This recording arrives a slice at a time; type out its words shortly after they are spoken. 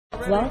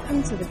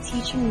Welcome to the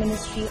teaching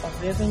ministry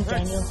of Reverend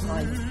Daniel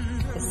Harley,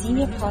 the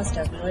senior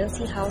pastor of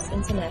Loyalty House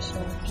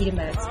International,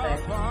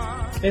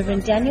 Pietermaritzburg.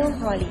 Reverend Daniel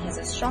Harley has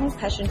a strong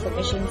passion for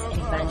missions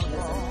and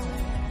evangelism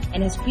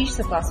and has preached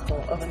the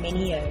gospel over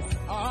many years.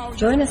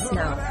 Join us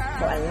now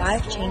for a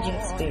life-changing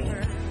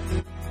experience.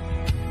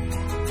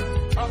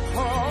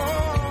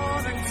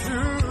 According to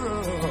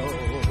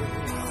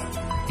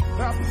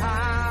the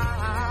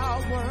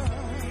power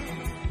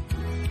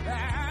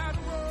that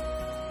worketh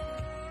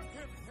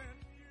in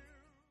you.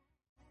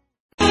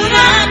 Would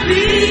I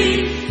be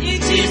if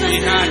Jesus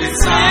didn't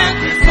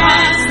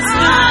sacrifice his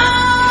life?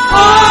 Oh,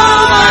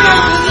 what a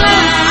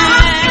life!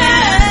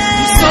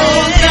 So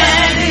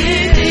that he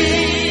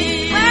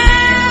did.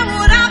 Where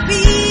would I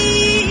be?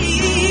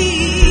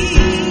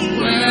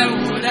 Where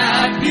would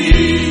I be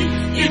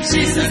if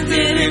Jesus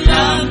didn't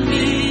love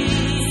me?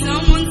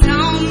 Someone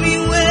tell me,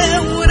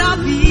 where would I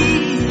be?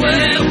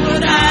 Where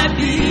would I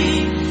be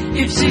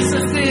if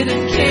Jesus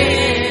didn't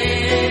care?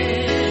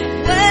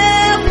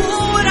 Where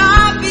would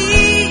I be?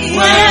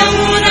 Where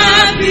would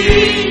I be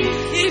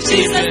if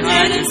Jesus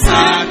didn't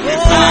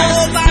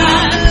sacrifice his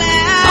life?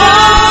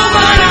 Oh,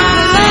 but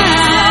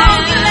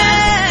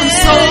I'm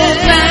so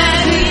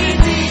glad he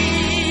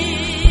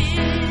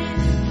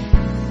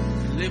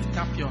did. Lift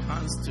up your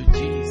hands to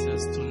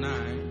Jesus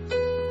tonight.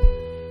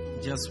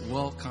 Just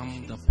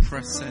welcome the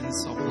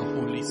presence of the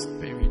Holy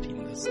Spirit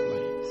in this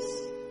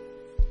place.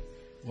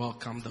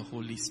 Welcome the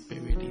Holy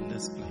Spirit in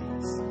this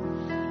place.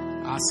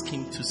 Ask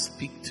Him to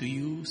speak to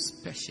you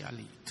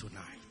specially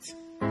tonight.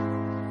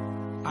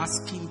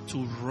 Ask Him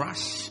to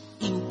rush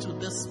into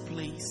this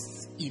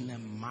place in a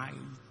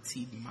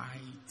mighty,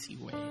 mighty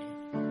way.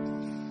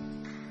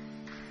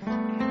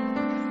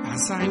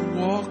 As I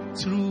walked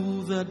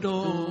through the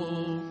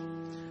door,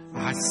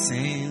 I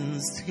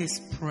sensed His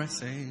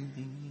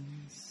presence.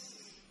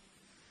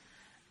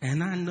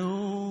 And I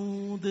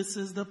know this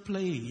is the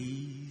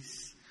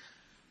place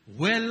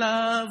where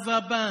love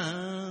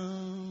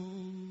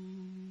abounds.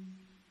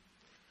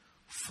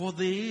 For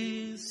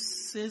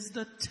this is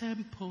the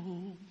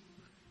temple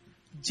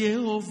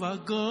Jehovah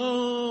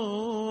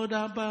God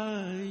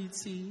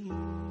abides in.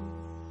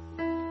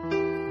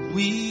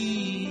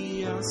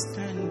 We are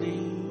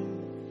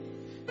standing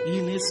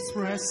in His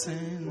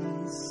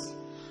presence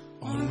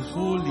on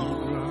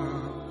holy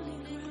ground.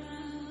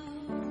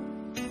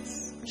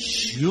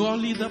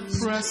 Surely the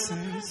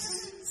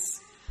presence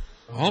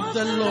of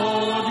the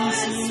Lord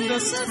is in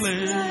this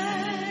place.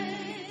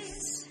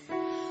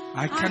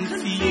 I can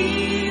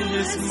feel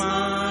His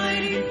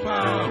mighty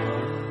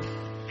power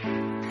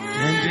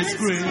and His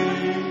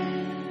grace.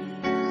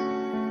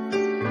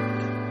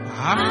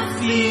 I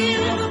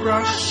feel the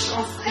rush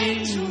of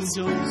angels'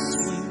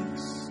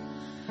 wings.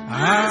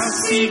 I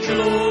see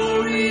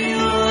glory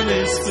on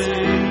His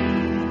face.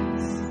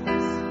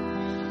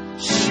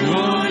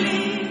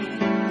 Surely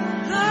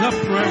the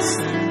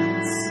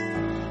presence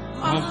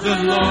of the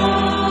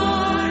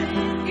Lord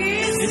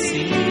is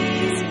in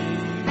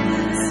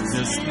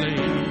this place.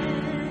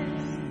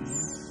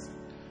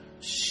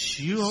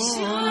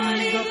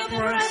 Surely the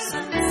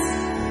presence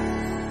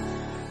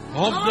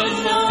of the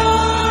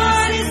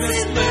Lord is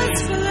in this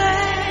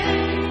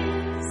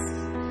place.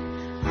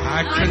 I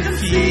can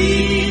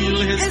feel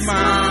His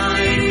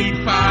mighty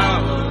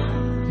power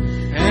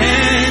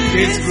and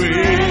His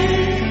grace.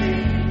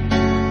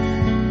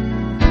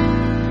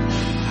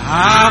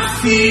 I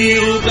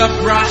feel the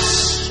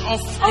brush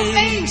of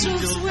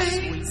angels'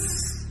 wings.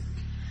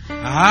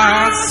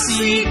 I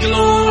see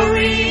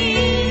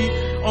glory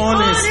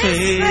on His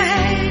face.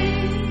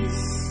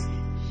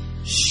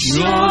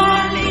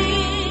 Surely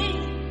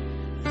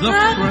the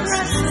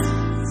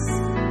presence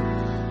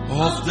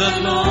of the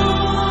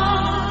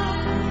Lord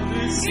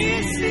is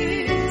in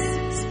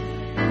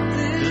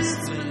this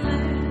place.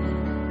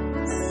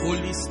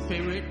 Holy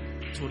Spirit,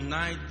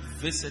 tonight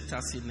visit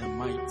us in a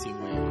mighty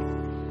way.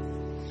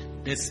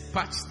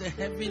 Dispatch the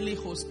heavenly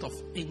host of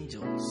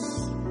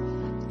angels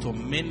to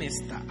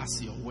minister as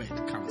your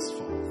word comes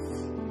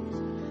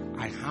forth.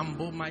 I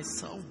humble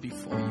myself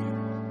before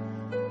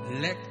you.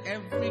 Let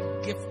every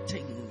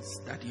giftings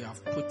that you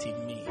have put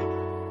in me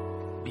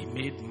be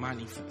made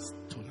manifest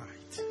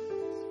tonight.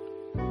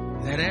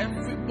 Let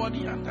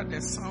everybody under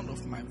the sound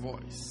of my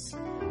voice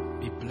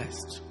be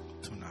blessed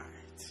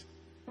tonight.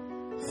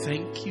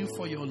 Thank you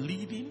for your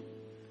leading.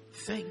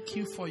 Thank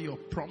you for your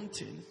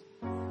prompting.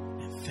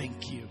 And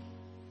thank you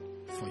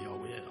for your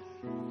will.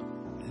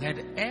 Let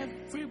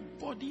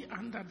everybody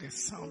under the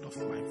sound of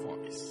my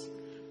voice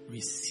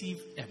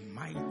receive a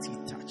mighty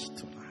touch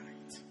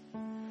tonight.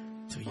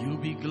 To you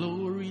be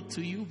glory,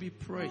 to you be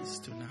praise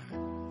tonight.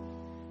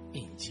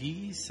 In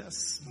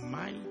Jesus'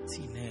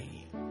 mighty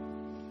name.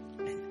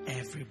 And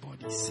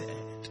everybody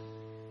said,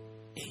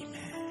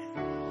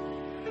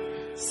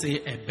 Amen.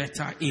 Say a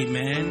better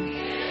amen.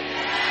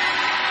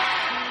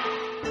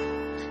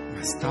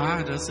 My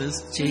status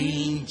is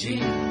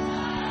changing.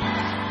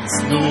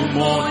 There's no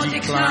more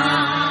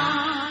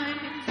decline.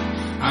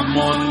 I'm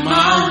on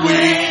my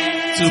way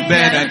to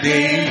better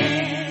days.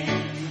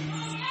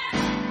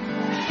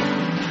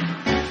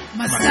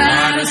 My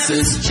status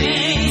has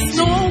changed.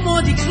 No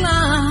more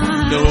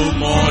decline. No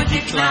more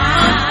decline.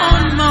 I'm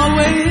on my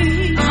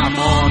way. I'm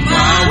on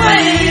my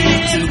way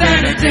to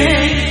better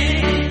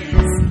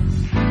days.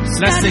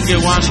 Let's sing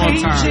it one more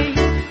time.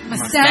 My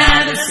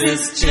status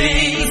has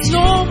changed.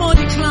 No more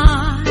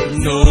decline.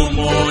 No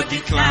more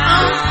decline.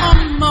 I'm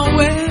on my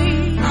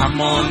way. I'm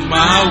on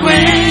my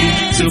way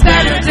to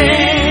better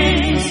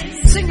days.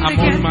 Sing it I'm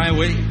again. on my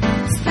way.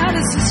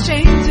 Status is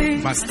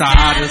changing. My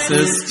status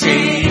has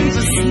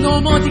changed. No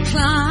more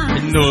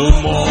decline. No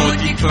more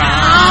decline.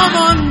 I'm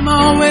on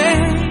my way.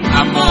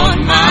 I'm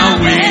on my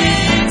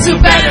way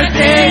to better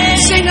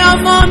days. Sing,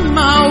 I'm on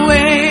my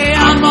way.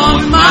 I'm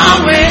on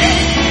my way.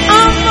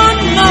 I'm on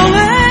my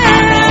way.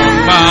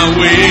 my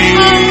way.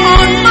 I'm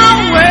on my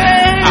way.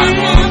 I'm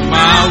on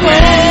my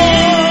way.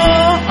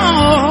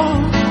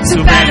 To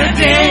better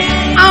days.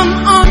 I'm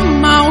on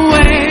my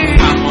way.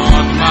 I'm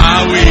on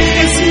my way.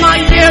 It's my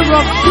year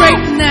of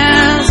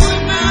greatness.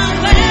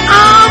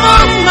 I'm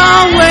on my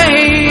way.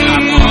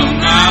 I'm on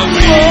my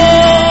way.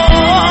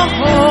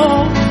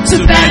 To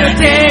better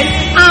days.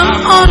 I'm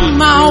on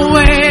my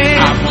way.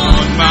 I'm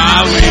on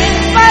my way.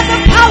 By the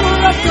power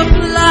of the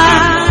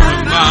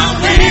blood.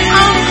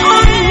 I'm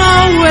on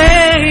my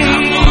way.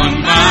 I'm on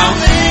my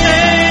way.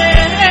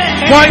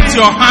 Point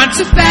your hand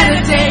to better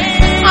days.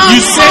 You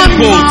say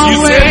both. You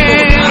say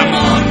both. I'm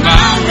on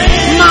my way.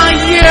 My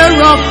year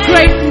of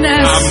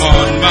greatness. I'm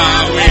on my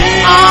way.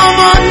 I'm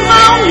on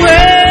my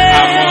way.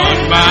 I'm on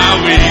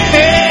my way.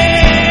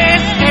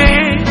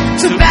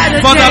 To better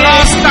For the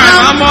last time,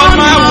 I'm on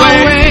my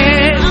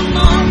way. I'm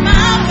on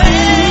my way.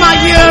 My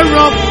year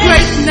of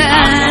greatness.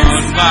 I'm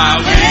on my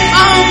way.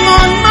 I'm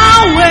on my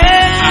way.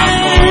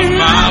 I'm on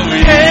my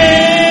way.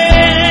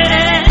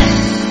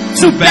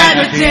 To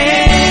better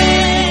days.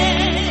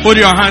 Put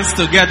your hands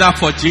together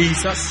for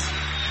Jesus.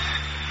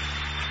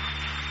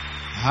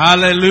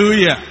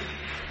 Hallelujah.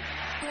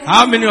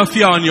 How many of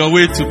you are on your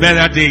way to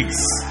better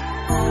days?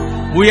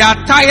 We are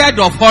tired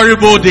of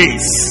horrible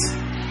days.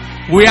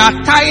 We are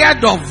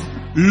tired of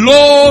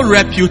low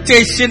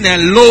reputation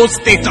and low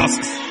status.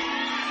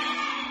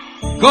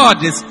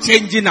 God is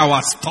changing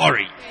our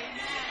story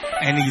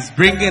and He's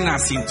bringing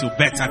us into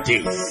better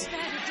days.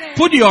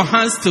 Put your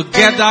hands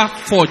together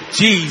for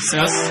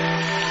Jesus.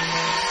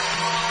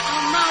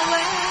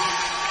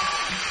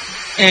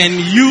 And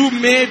you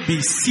may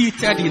be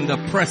seated in the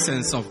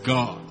presence of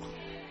God.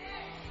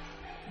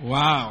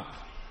 Wow.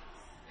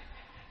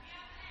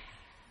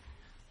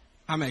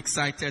 I'm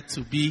excited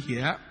to be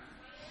here.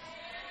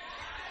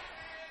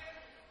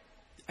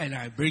 And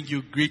I bring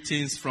you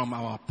greetings from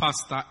our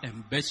pastor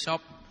and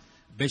bishop,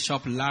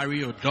 Bishop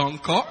Larry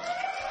Odonko.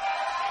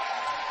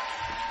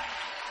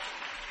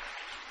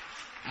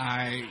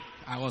 I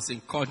was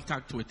in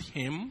contact with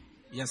him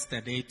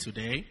yesterday,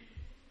 today.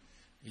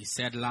 He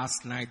said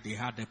last night they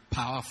had a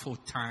powerful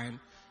time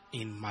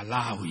in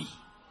Malawi.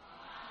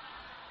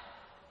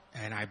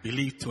 And I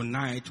believe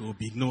tonight will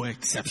be no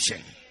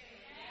exception.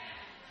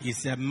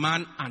 He's a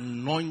man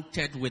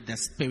anointed with the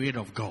Spirit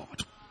of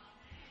God.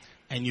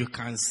 And you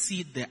can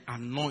see the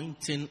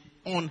anointing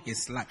on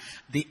his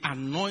life. The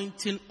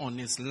anointing on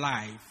his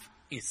life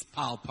is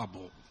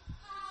palpable.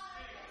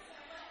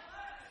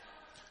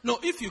 No,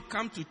 if you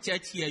come to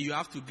church here, you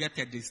have to get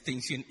a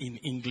distinction in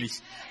English.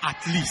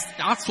 At least.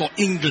 That's for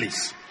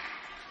English.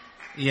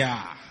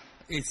 Yeah.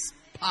 It's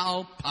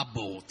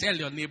palpable. Tell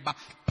your neighbor,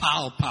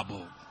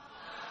 palpable.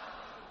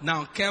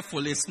 Now,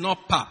 careful. It's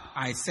not pap.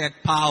 I said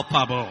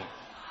palpable.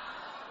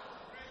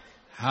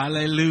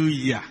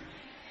 Hallelujah.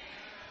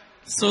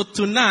 So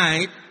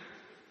tonight,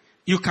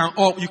 you can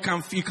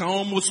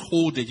almost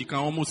hold it. You can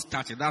almost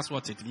touch it. That's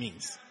what it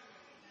means.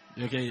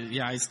 Okay.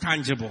 Yeah, it's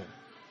tangible.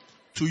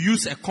 To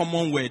use a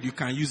common word, you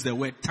can use the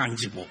word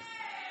tangible.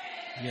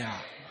 Yeah.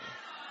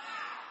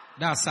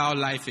 That's how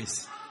life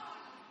is.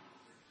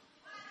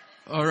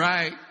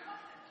 Alright.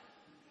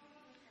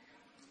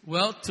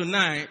 Well,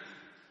 tonight,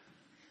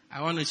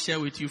 I want to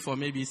share with you for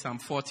maybe some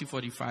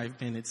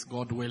 40-45 minutes,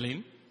 God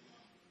willing,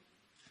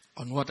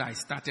 on what I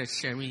started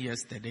sharing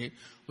yesterday.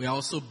 We are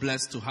also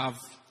blessed to have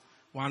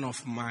one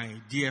of my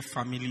dear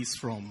families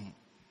from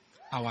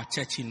our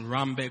church in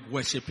Randburg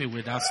worshiping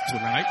with us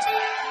tonight.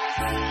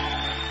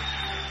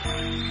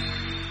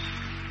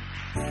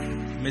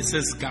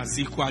 Mrs.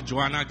 Gazikwa,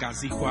 Joanna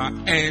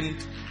Gazikwa, and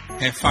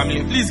her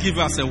family. Please give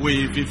us a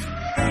wave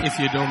if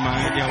you don't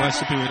mind. They are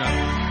worshiping with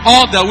us.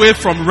 All the way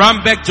from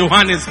Randburg,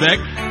 Johannesburg.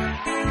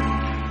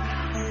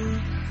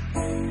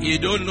 You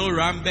don't know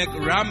Randburg?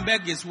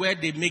 Randburg is where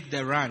they make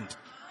the rand.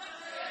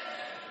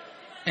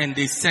 And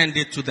they send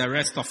it to the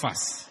rest of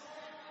us.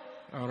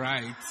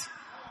 Alright.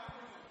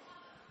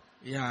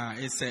 Yeah,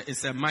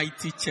 it's a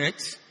mighty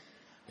church.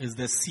 It's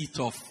the seat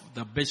of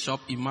the Bishop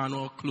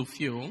Emmanuel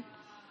Clufio.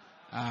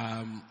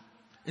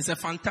 It's a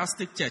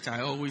fantastic church,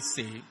 I always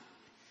say.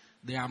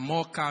 There are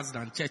more cars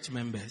than church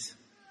members.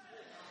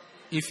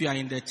 If you are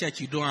in the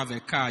church, you don't have a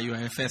car, you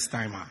are a first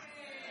timer.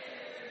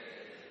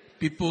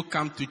 people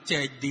come to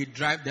church, they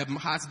drive, the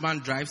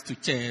husband drives to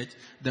church,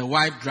 the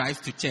wife drives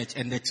to church,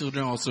 and the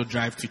children also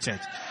drive to church.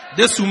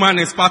 This woman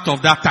is part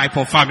of that type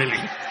of family.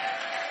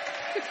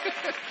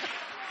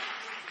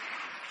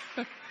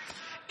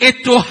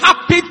 It will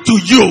happen to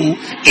you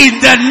in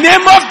the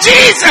name of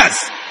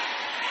Jesus.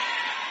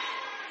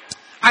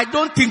 I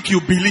don't think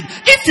you believe.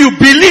 If you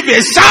believe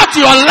it, shout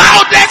your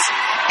loudest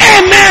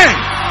amen.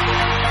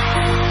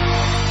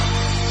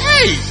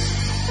 Hey.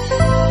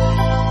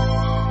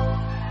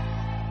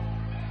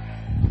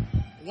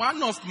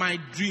 One of my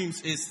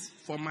dreams is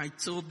for my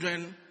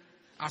children,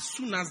 as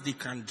soon as they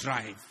can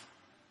drive,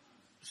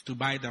 is to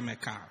buy them a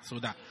car so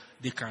that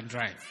they can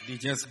drive. They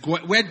just go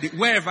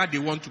wherever they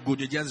want to go,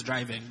 they just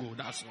drive and go.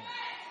 That's all.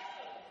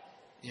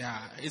 Yeah,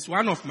 it's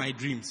one of my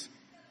dreams.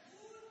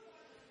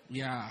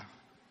 Yeah.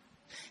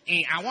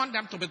 And I want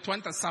them to be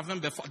 27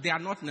 before. They are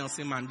not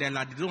Nelson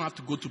Mandela. They don't have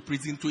to go to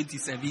prison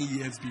 27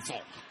 years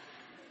before.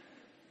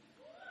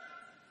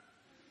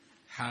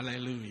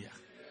 Hallelujah.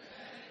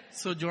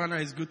 So Joanna,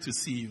 it's good to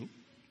see you.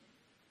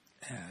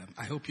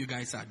 I hope you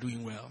guys are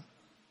doing well.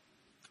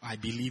 I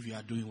believe you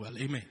are doing well.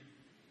 Amen.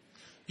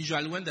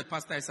 Usually when the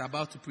pastor is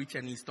about to preach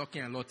and he's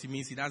talking a lot, it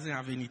means he doesn't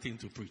have anything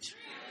to preach.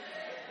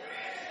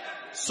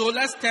 So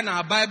let's turn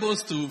our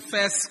Bibles to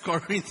 1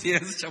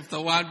 Corinthians chapter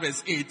 1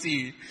 verse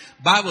 18.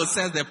 Bible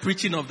says the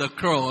preaching of the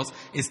cross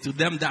is to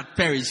them that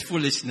perish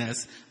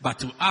foolishness, but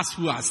to us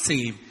who are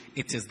saved,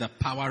 it is the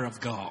power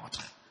of God.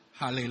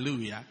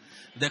 Hallelujah.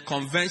 The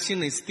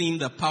convention is themed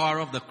the power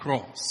of the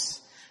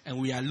cross. And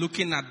we are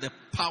looking at the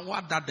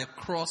power that the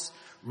cross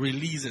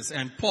releases.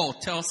 And Paul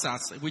tells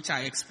us, which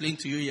I explained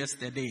to you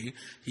yesterday,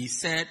 he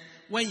said,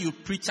 when you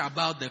preach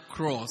about the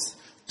cross,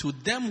 to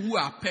them who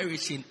are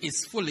perishing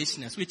is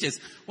foolishness, which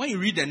is, when you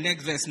read the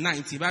next verse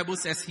 90, the Bible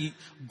says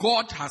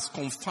God has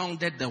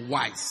confounded the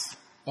wise,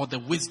 or the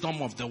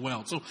wisdom of the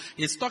world. So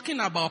it's talking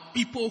about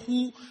people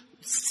who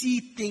see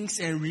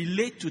things and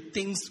relate to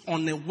things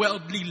on a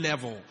worldly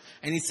level.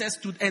 And it says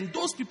and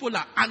those people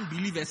are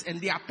unbelievers and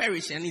they are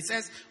perishing. And it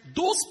says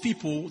those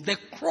people, the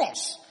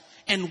cross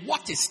and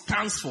what it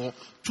stands for,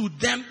 to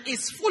them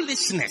is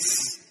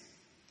foolishness.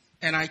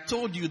 And I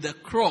told you the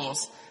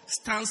cross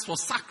stands for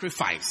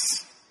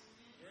sacrifice.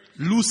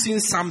 Losing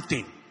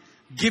something,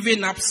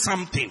 giving up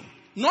something,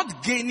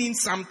 not gaining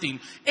something.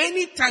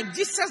 Anytime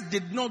Jesus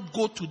did not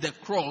go to the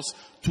cross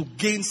to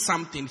gain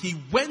something, he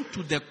went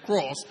to the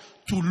cross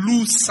to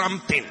lose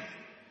something.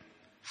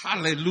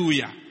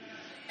 Hallelujah.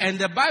 And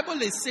the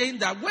Bible is saying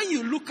that when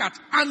you look at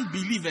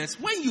unbelievers,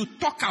 when you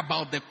talk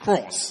about the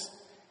cross,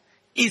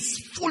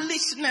 it's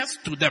foolishness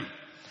to them.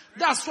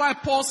 That's why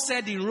Paul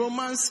said in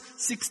Romans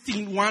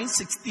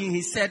 1:16,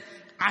 he said,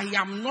 I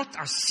am not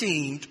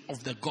ashamed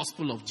of the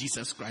gospel of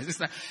Jesus Christ. It's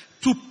like,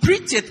 to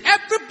preach it,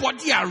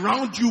 everybody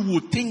around you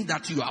will think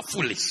that you are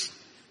foolish.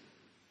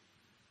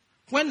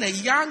 When a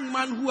young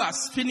man who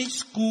has finished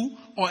school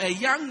or a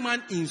young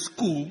man in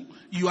school,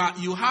 you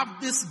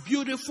have this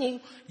beautiful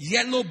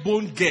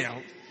yellow-boned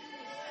girl,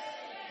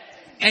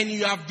 and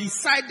you have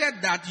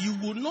decided that you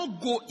will not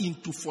go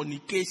into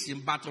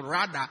fornication, but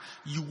rather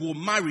you will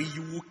marry,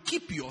 you will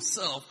keep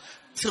yourself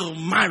till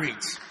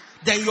marriage.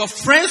 Then your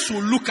friends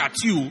will look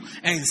at you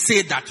and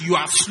say that you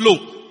are slow.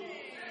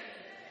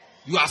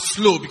 You are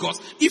slow because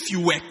if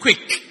you were quick,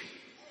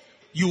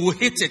 you will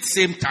hit at the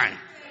same time.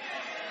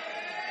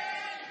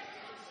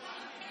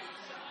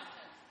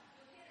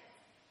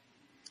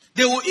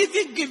 They will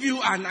even give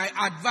you an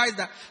advice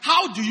that,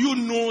 how do you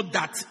know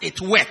that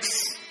it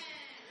works?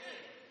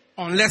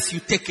 Unless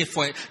you take it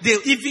for it. They'll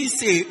even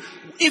say,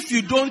 if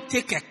you don't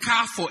take a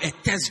car for a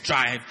test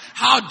drive,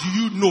 how do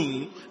you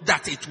know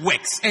that it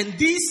works? And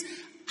these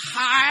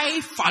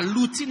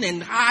highfalutin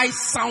and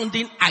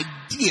high-sounding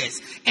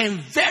ideas and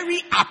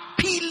very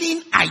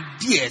appealing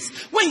ideas,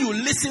 when you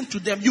listen to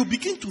them, you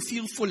begin to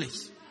feel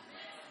foolish.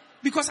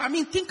 Because,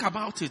 think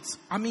about it.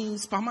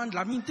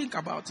 Spamandla, think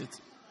about it.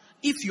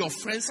 If your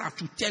friends are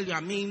to tell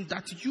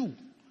you,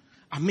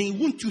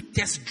 won't you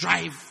test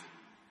drive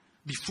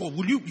before?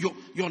 Will you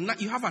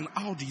have an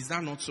Audi, is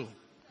that not so?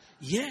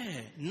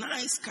 Yeah,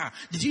 nice car.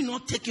 Did you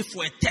not take it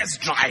for a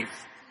test drive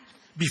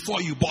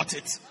before you bought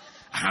it?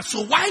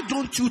 So why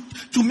don't you,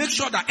 to make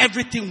sure that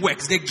everything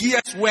works, the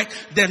gears work,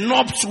 the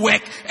knobs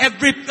work,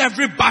 every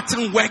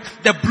button works,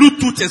 the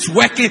Bluetooth is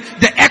working,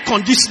 the air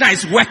conditioner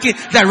is working,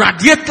 the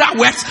radiator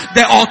works,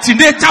 the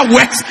alternator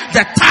works,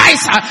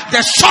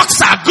 the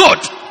shocks are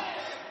good.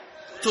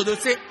 So they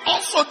say,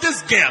 also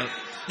this girl,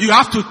 you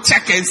have to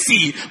check and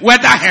see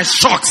whether her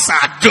shocks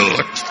are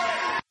good.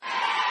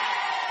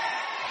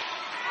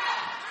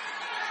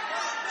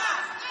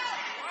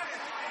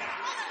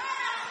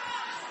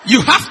 You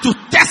have to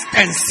test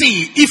and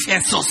see if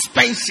her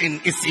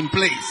suspension is in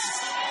place.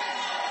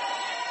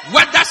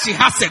 Whether she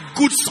has a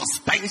good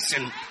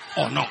suspension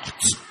or not.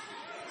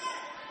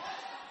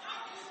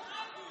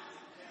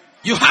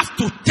 You have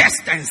to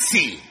test and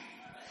see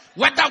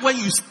whether when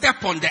you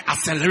step on the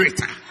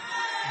accelerator,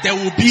 there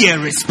will be a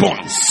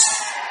response.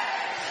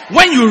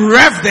 When you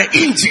rev the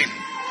engine,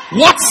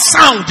 what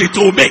sound it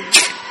will make.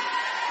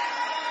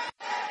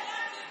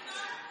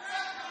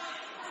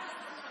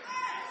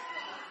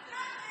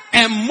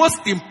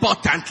 most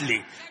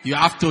importantly, you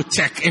have to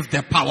check if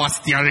the power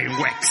steering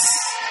works.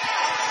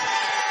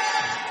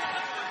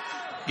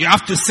 You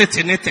have to sit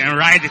in it and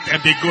ride it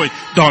and be going,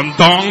 don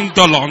don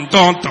don don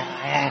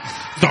don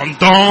don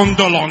don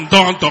don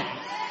don don.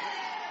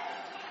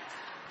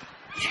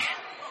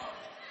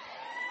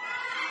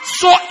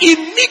 So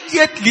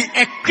immediately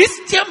a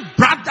Christian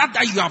brother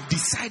that you have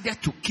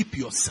decided to keep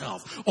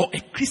yourself, or a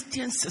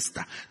Christian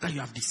sister that you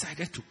have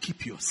decided to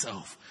keep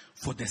yourself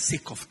for the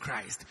sake of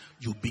Christ,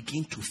 you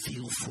begin to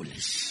feel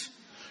foolish.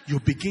 You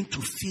begin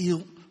to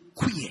feel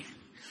queer.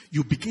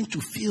 You begin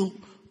to feel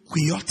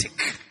queotic.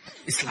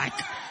 It's like,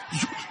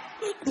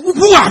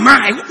 who am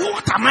I?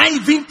 What am I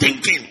even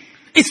thinking?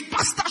 It's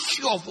Pastor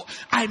Shov.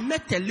 I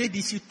met a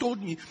lady, she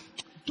told me,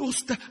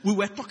 we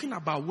were talking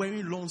about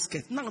wearing long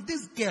skirts. Now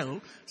this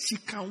girl, she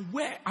can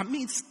wear,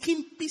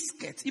 skimpy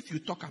skirts. If you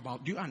talk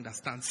about, do you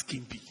understand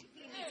skimpy?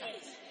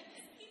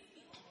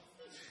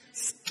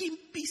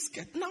 Skimpy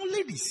skirt. Now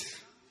ladies,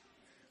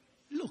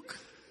 look,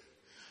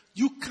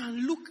 you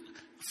can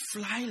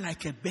fly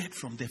like a bird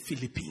from the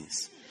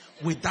Philippines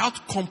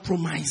without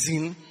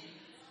compromising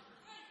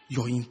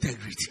your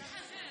integrity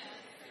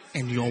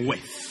and your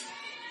worth.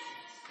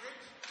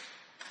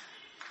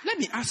 Let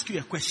me ask you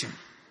a question.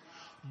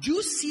 Do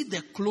you see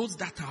the clothes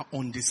that are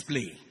on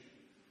display?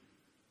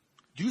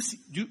 Do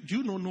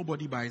you know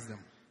nobody buys them?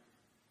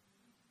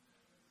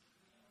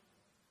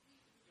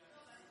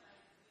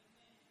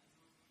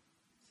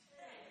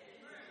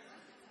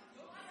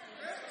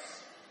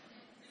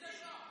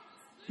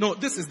 No,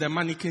 this is the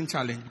mannequin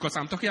challenge because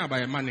I'm talking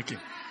about a mannequin.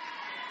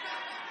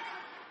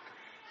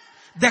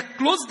 The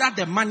clothes that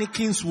the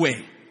mannequins wear,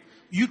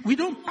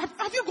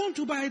 have you gone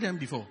to buy them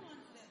before?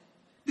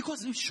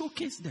 Because we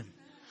showcase them.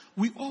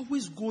 We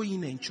always go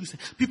in and choose.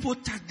 People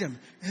tag them.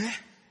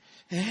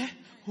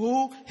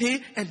 Oh,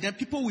 hey. And then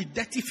people with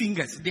dirty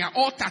fingers, they are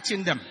all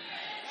touching them.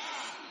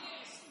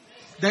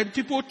 Then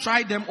people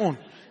try them on.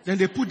 Then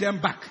they put them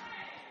back.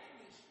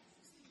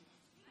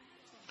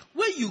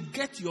 When you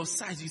get your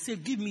size, you say,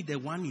 give me the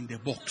one in the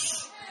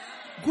box.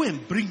 Go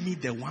and bring me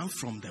the one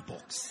from the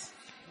box.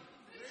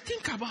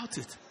 Think about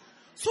it.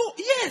 So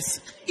yes,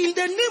 in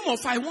the name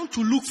of I want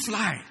to look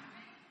fly,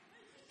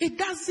 it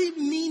doesn't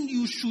mean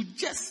you should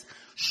just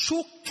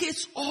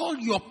showcase all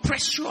your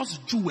precious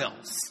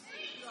jewels.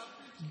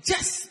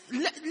 Just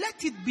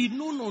let it be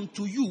known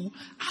unto you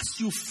as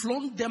you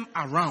flaunt them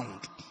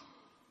around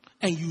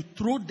and you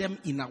throw them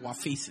in our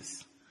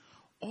faces.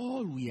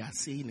 All we are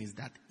saying is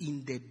that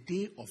in the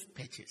day of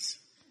purchase,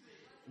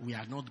 we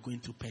are not going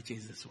to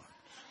purchase this one.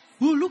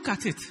 We'll look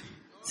at it.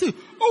 Say,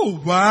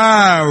 oh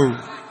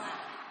wow.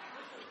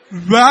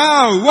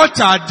 Wow,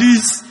 what are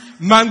these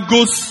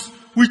mangoes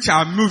which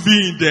are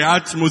moving in the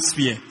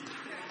atmosphere?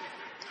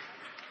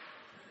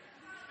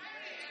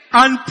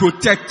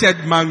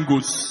 Unprotected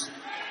mangoes.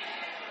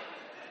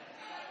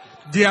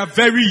 They are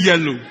very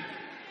yellow.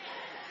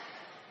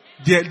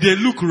 They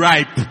look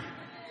ripe.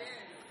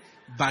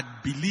 But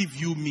believe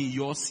you me,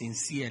 yours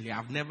sincerely,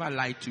 I've never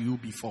lied to you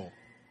before.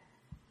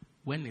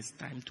 When it's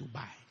time to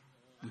buy,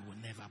 we will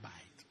never buy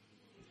it.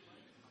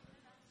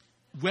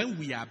 When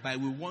we are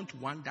buying, we want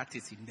one that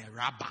is in the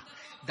rubber,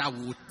 that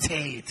will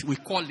tear it. We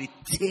call it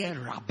tear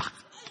rubber.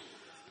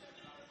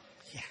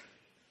 Yeah.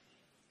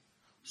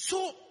 So,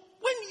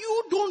 when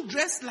you don't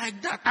dress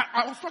like that,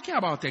 I was talking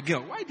about a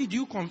girl. Why did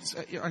you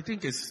I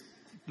think it's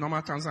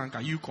normal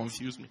Tanzania. You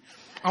confuse me.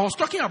 I was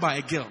talking about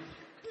a girl.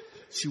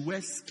 She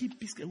wears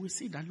skimpy skirt. We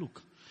say that,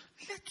 look,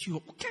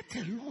 get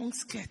a long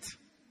skirt.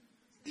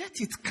 Let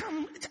it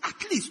come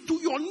at least to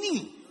your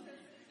knee.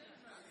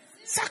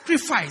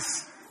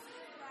 Sacrifice.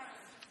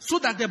 So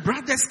that the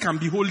brothers can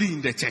be holy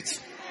in the church.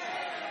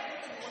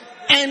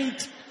 And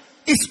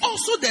it's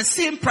also the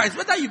same price.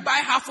 Whether you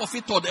buy half of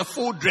it or the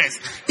full dress,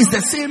 it's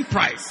the same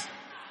price.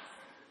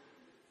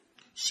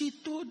 She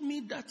told me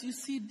that, you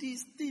see,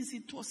 this,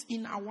 it was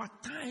in our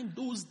time,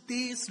 those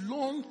days,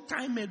 long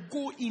time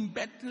ago in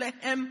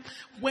Bethlehem,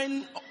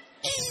 when,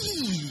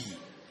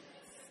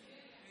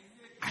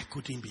 I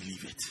couldn't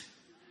believe it.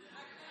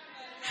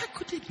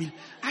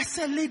 I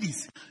said,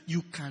 ladies,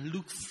 you can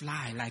look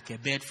fly like a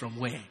bird from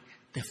where?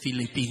 The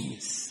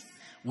Philippines.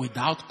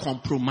 Without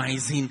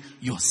compromising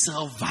your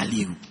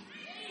self-value.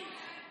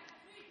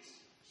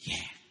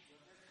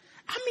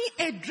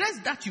 Yeah. A dress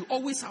that you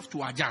always have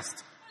to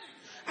adjust.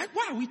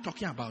 Why are we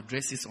talking about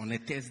dresses on a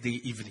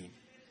Thursday evening?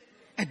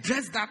 A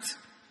dress that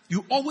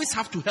you always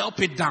have to help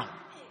it down.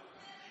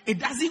 It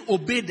doesn't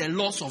obey the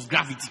laws of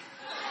gravity.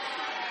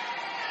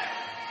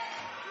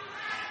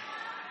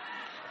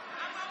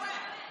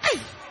 Hey,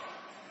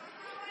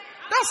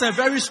 that's a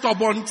very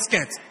stubborn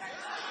skirt.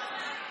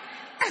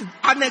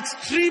 An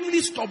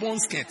extremely stubborn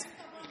skirt.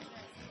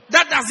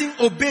 That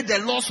doesn't obey the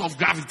laws of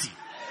gravity.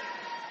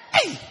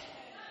 Hey,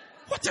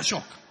 what a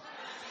shock.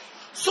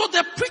 So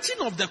the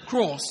preaching of the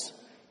cross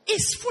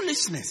is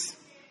foolishness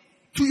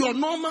to your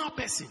normal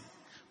person.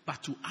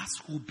 But to us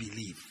who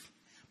believe,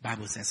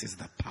 Bible says it's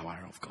the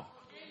power of God.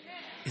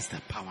 It's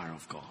the power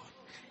of God.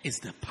 It's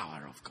the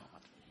power of God.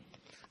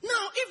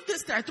 Now, if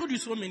this, I told you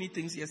so many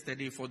things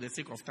yesterday, for the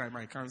sake of time,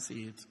 I can't say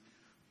it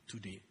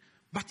today.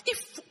 But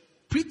if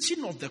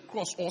preaching of the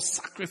cross or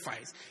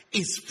sacrifice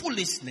is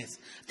foolishness,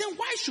 then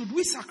why should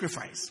we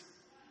sacrifice?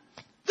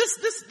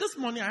 This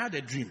morning I had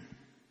a dream.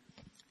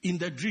 In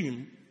the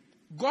dream,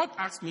 God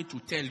asked me to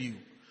tell you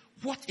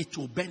what it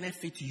will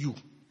benefit you.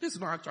 This is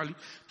not actually,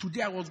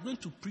 today I was going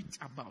to preach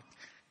about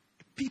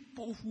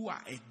people who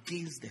are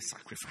against the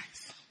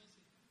sacrifice.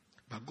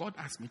 But God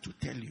asked me to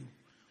tell you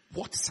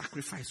what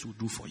sacrifice will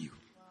do for you.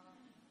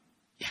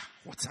 Yeah,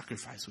 what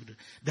sacrifice will do.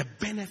 The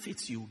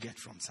benefits you will get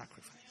from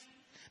sacrifice.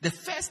 The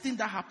first thing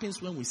that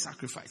happens when we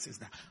sacrifice is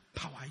that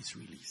power is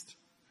released.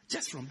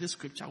 Just from this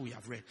scripture we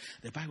have read,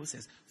 the Bible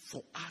says,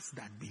 for us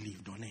that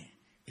believe, Done,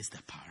 is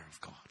the power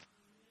of God.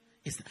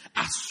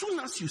 As soon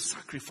as you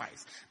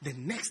sacrifice, the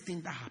next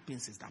thing that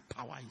happens is that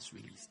power is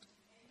released.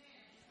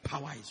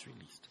 Power is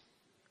released.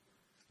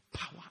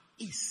 Power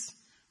is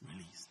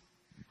released.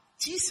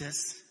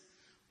 Jesus,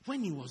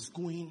 when he was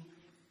going,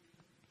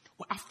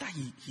 after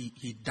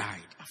he died,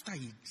 after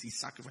he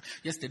sacrificed.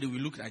 Yesterday we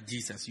looked at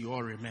Jesus. You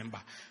all remember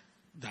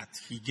that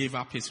he gave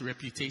up his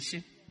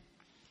reputation.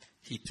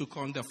 He took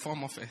on the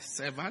form of a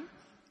servant.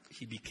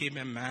 He became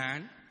a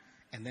man.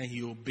 And then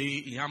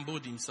he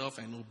humbled himself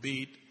and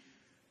obeyed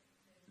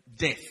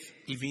death.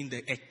 Even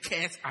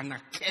an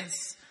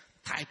accursed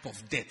type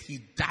of death. He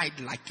died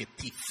like a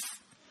thief.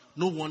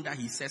 No wonder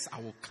he says,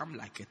 I will come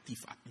like a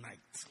thief at night.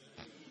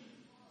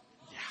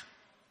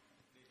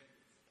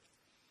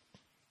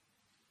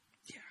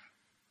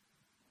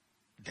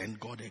 Then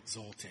God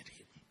exalted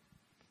him.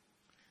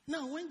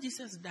 Now, when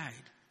Jesus died,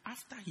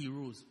 after he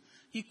rose,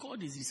 he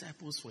called his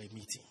disciples for a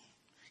meeting.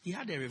 He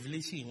had a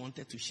revelation he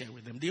wanted to share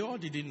with them. They all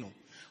didn't know.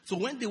 So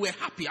when they were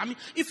happy,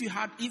 if you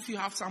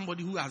have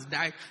somebody who has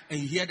died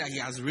and you hear that he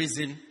has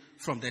risen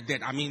from the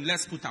dead,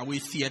 let's put away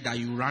fear that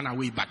you ran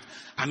away, but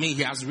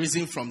he has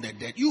risen from the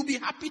dead. You'll be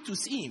happy to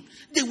see him.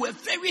 They were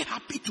very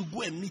happy to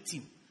go and meet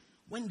him.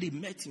 When they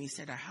met him, he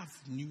said, I have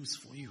news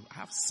for you. I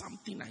have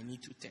something I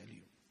need to tell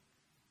you.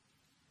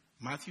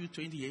 Matthew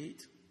 28,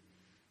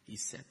 he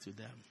said to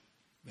them,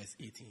 verse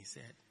 18, he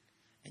said,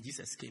 and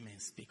Jesus came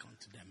and spake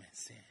unto them and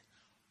said,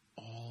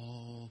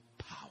 all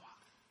power,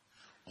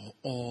 or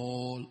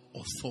all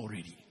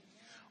authority,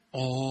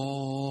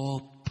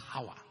 all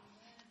power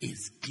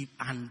is given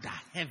under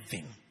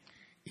heaven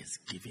is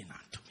given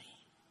unto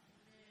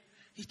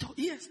me.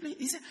 He explained,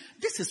 he said,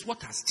 this is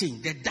what has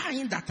changed. The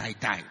dying that I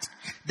died,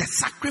 the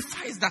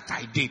sacrifice that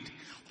I did,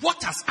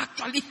 what has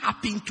actually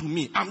happened to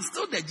me. I'm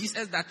still the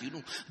Jesus that you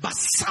know. But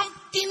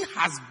something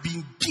has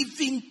been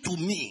given to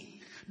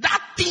me.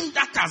 That thing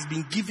that has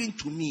been given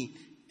to me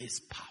is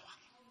power.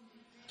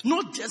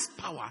 Not just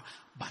power,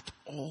 but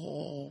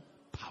all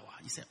power.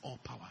 He said all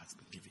power has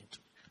been given to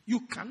you.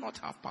 You cannot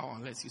have power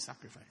unless you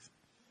sacrifice.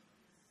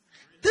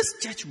 This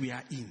church we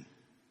are in,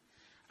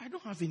 I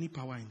don't have any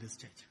power in this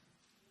church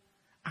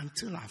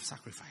until I've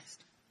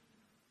sacrificed.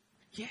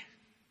 Yeah.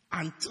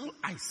 Until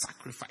I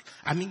sacrifice.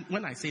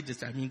 When I say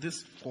this,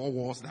 these 4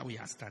 walls that we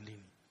are standing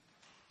in.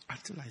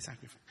 Until I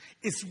sacrifice.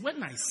 It's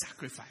when I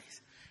sacrifice,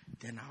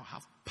 then I'll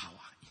have power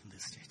in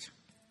this church.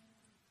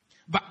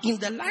 But in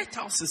the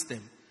lighthouse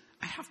system,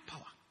 I have power.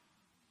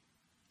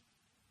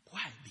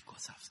 Why?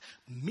 Because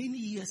many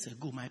years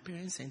ago, my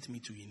parents sent me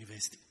to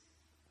university.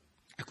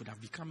 I could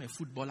have become a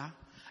footballer.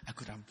 I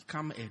could have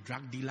become a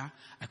drug dealer.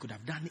 I could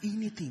have done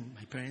anything.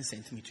 My parents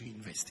sent me to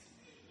university.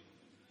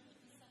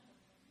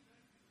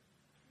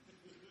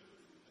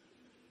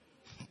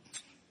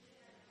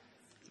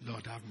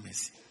 Lord have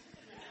mercy.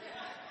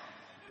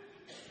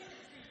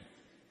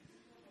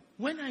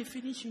 When I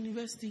finished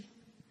university,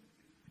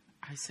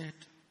 I said,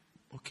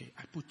 okay,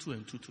 I put 2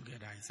 and 2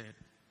 together. I said,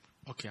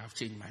 okay, I've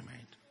changed my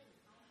mind.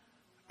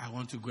 I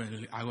want to go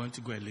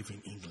and live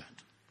in England.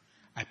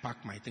 I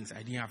packed my things.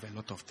 I didn't have a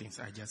lot of things.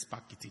 I just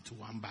packed it into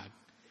one bag.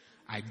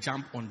 I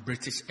jumped on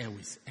British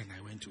Airways and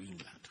I went to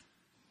England.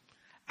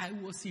 I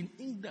was in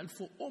England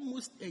for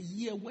almost a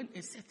year when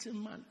a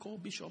certain man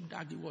called Bishop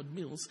Daggy Ward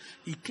Mills,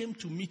 he came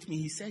to meet me.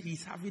 He said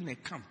he's having a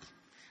camp.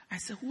 I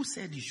said, who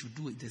said you should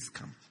do this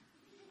camp?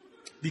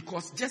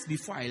 Because just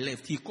before I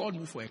left, he called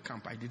me for a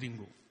camp. I didn't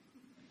go.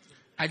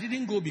 I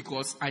didn't go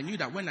because I knew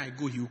that when I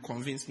go, he would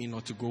convince me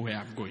not to go where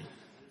I'm going.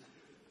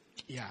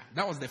 Yeah,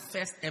 that was the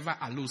first ever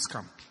Aloes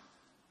camp.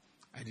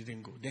 I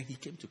didn't go. Then he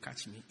came to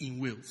catch me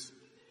in Wales.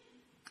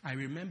 I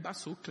remember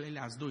so clearly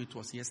as though it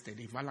was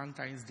yesterday,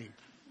 Valentine's Day.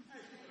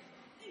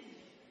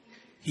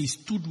 He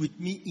stood with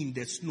me in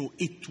the snow.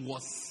 It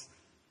was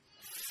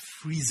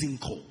freezing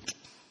cold.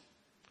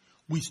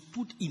 We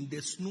stood in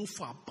the snow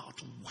for about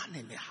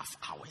 1.5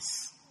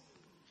 hours.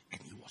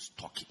 And he was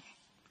talking.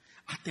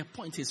 At a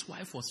point, his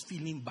wife was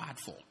feeling bad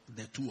for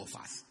the 2 of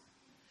us.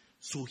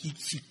 So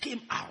she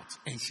came out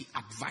and she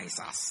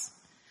advised us.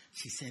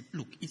 She said,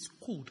 look, it's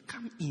cold.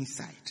 Come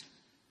inside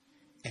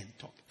and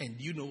talk. And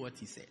do you know what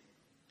he said?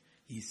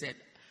 He said,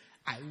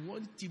 I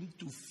want him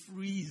to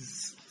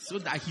freeze so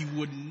that he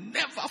would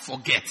never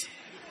forget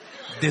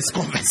this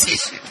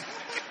conversation.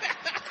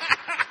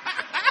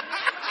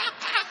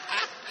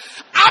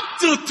 Up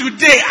to till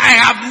today, I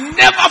have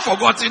never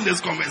forgotten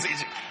this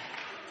conversation.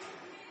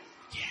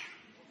 Yeah.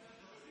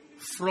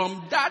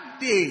 From that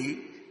day,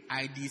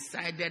 I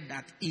decided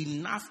that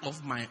enough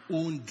of my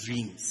own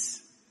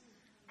dreams.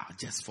 I'll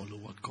just follow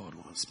what God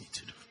wants me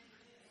to do.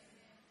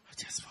 I'll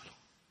just follow.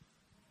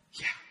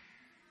 Yeah.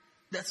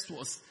 That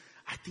was,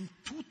 I think,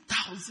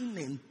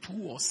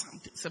 2002 or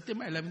something.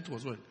 September 11th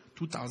was what?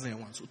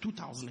 2001. So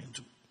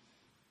 2002.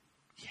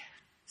 Yeah.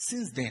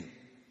 Since then,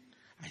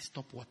 I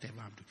stop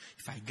whatever I'm doing.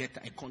 If I get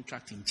a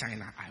contract in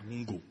China, I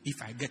won't go.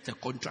 If I get a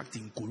contract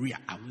in Korea,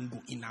 I won't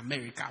go. In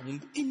America, I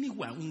won't go.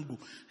 Anywhere, I won't go.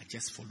 I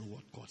just follow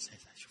what God says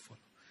I should follow.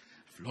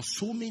 I've lost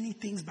so many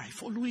things by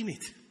following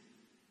it.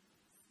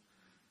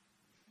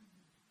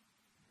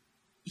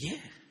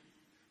 Yeah.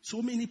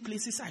 So many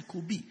places I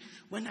could be.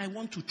 When I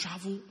want to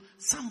travel,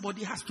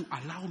 somebody has to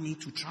allow me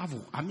to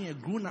travel. I mean, a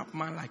grown-up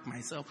man like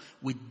myself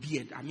with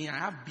beard. I mean, I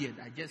have beard.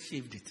 I just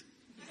shaved it.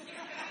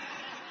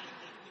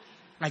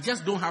 I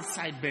just don't have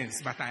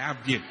sideburns, but I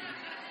have beard.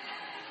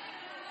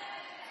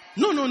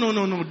 No. Don't,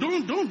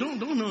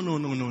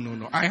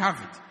 no. I have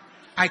it.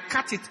 I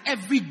cut it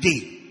every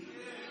day.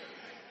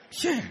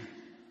 Yeah.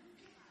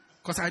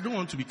 Because I don't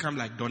want to become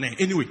like Donne.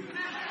 Anyway.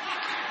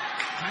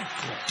 My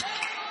God.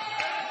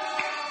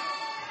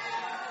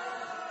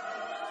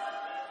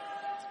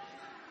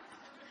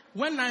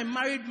 When I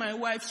married my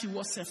wife, she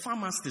was a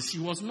pharmacist. She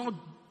was not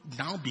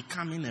now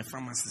becoming a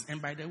pharmacist.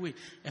 And by the way,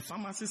 a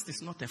pharmacist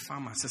is not a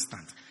farm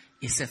assistant.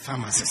 It's a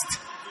pharmacist.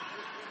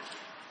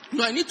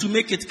 No, I need to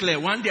make it clear.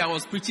 One day I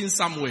was preaching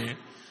somewhere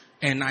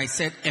and I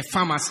said a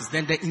pharmacist.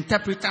 Then the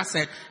interpreter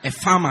said a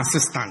farm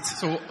assistant.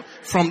 So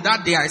from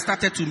that day I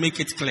started to make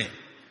it clear.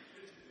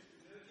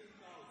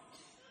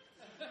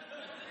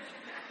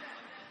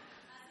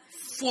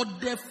 For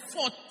the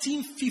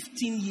 14,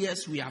 15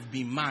 years we have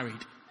been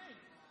married,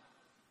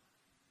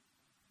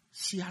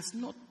 she has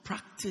not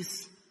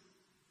practiced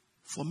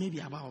for maybe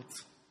about,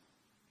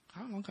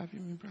 how long have you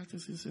been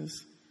practicing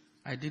since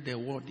I did a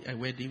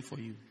wedding for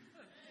you?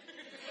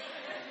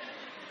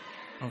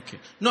 Okay.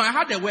 No, I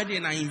had a wedding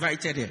and I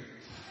invited her.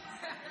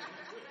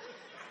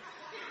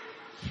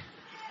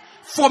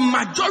 For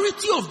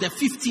majority of the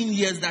 15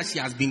 years that she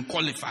has been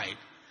qualified,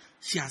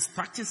 she has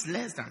practiced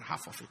less than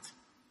half of it.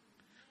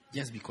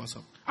 Just because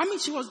of,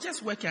 she was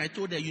just working. I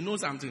told her, you know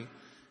something?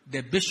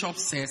 The bishop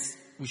says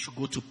we should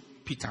go to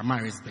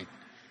Pietermaritzburg.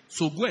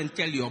 So go and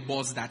tell your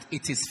boss that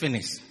it is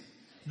finished.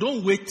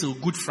 Don't wait till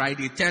Good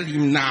Friday. Tell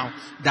him now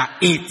that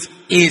it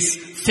is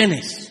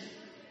finished.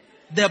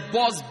 The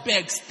boss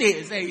begs,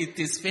 stay, say it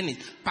is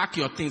finished. Pack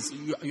your things.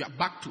 You are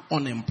back to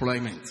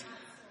unemployment.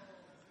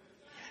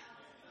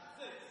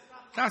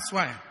 That's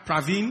why,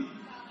 Praveen.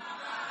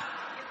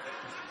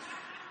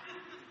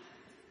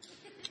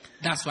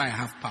 That's why I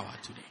have power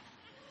today.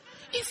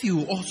 If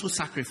you also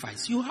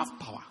sacrifice, you have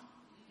power.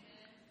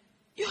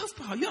 You have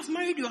power. You have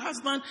married your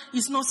husband.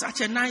 He's not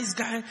such a nice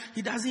guy.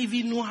 He doesn't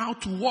even know how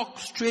to walk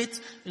straight.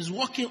 He's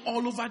walking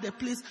all over the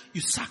place. You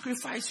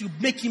sacrifice. You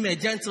make him a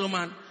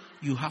gentleman.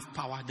 You have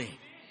power there.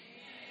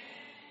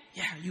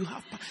 Yeah, you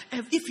have power.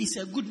 If he's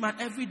a good man,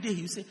 every day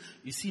you say,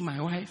 you see my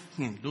wife?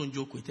 Don't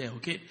joke with her,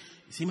 okay?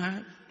 You see my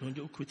wife? Don't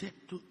joke with her.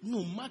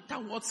 No matter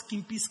what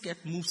skimpy skirt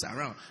moves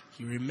around,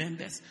 he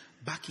remembers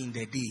back in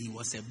the day he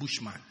was a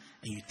bushman.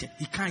 And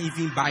he can't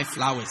even buy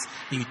flowers.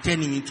 And you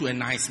turn him into a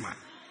nice man.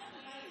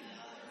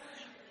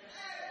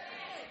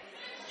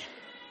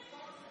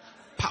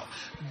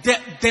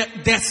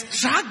 The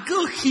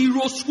struggle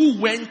heroes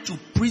who went to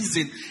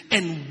prison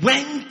and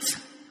went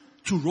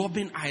to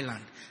Robben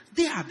Island,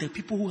 they are the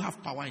people who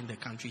have power in the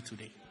country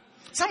today.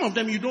 Some of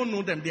them, you don't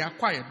know them, they are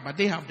quiet, but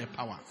they have the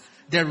power.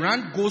 The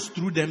rand goes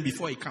through them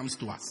before it comes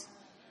to us.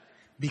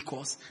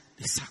 Because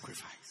they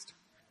sacrificed.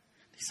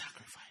 They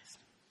sacrificed.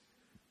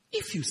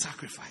 If you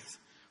sacrifice,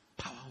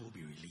 power will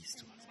be released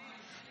to us.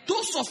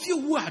 Those of you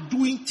who are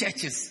doing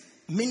churches,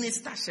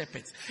 minister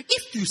shepherds,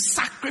 if you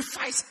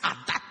sacrifice at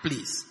that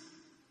place,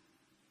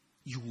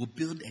 you will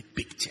build a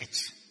big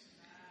church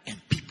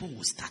and people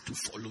will start to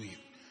follow you.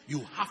 You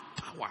have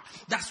power.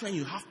 That's when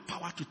you have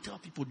power to tell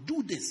people,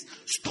 do this,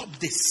 stop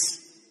this,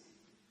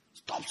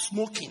 stop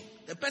smoking.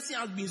 The person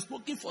has been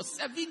smoking for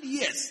 7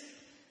 years,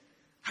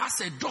 has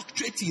a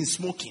doctorate in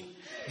smoking.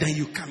 Then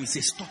you come and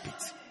say, stop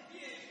it.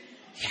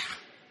 Yeah.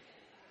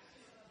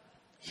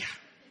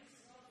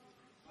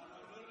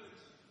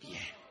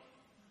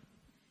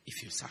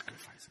 If you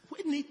sacrifice.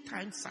 Any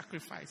time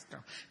sacrifice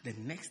comes, the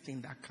next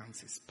thing that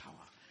comes is power.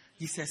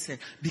 Jesus said,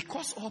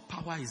 because all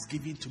power is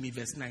given to me,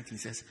 verse 19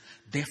 says,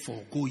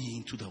 therefore go ye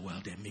into the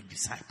world and make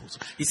disciples.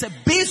 He said,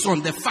 based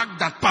on the fact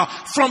that power,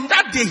 from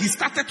that day he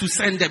started to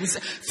send them. He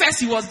said, first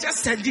he was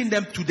just sending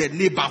them to the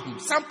neighborhood.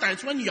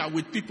 Sometimes when you are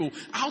with people,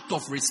 out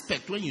of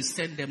respect, when you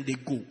send them, they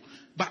go.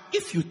 But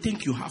if you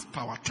think you have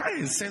power, try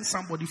and send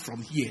somebody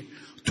from here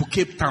to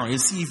Cape Town and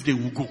see if they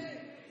will go.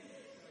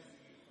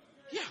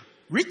 Yeah.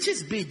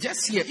 Richards Bay,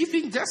 just here,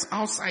 even just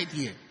outside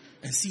here,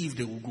 and see if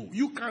they will go.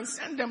 You can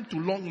send them to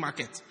Long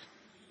Market.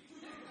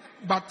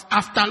 But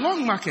after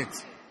Long Market,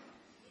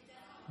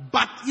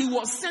 But he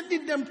was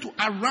sending them to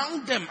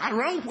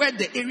around where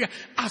the area.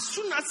 As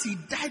soon as he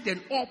died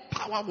and all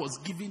power was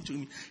given to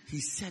him, he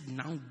said,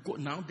 now go,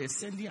 now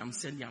I'm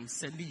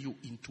sending you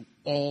into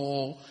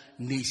all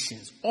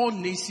nations. All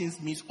nations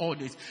means all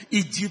nations.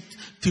 Egypt,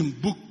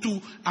 Timbuktu,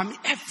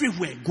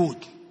 everywhere,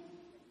 good.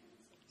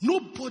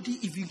 Nobody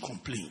even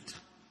complained.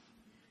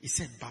 He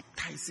said,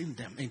 baptizing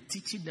them and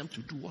teaching them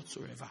to do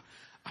whatsoever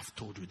I've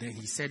told you. Then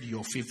he said,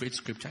 your favorite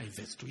scripture in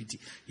verse 20.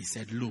 He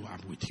said, lo,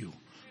 I'm with you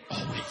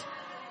always.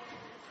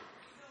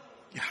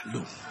 Yeah,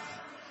 lo.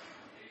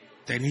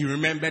 Then he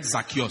remembered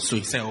Zacchaeus. So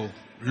he said, oh,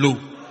 lo,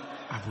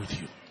 I'm with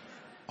you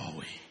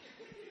always.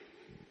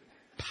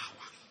 Power.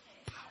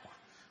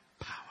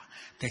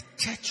 The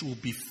church will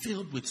be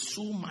filled with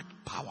so much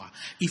power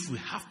if we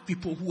have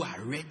people who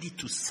are ready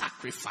to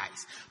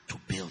sacrifice to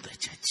build a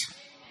church.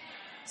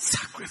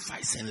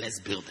 Sacrifice and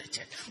let's build a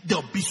church.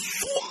 There'll be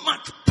so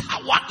much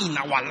power in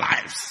our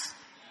lives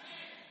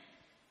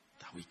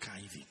that we can't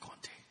even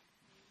contain.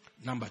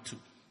 Number 2.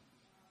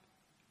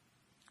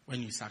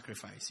 When you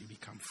sacrifice, you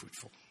become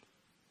fruitful.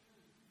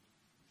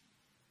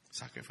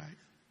 Sacrifice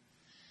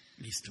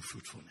leads to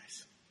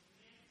fruitfulness.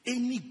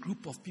 Any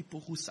group of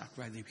people who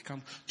sacrifice, they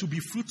become, to be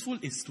fruitful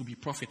is to be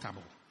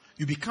profitable.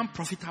 You become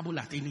profitable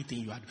at anything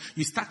you are doing.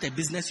 You start a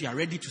business, you are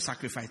ready to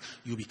sacrifice,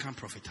 you become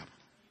profitable.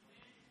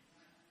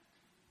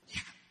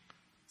 Yeah.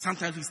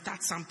 Sometimes you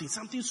start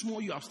something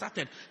small you have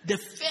started. The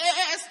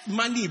first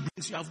money it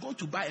brings, you have gone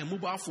to buy a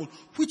mobile phone,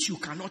 which you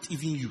cannot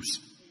even use.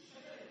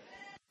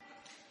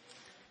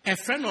 A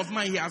friend of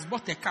mine, he has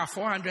bought a car,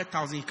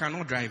 400,000, he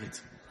cannot drive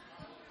it.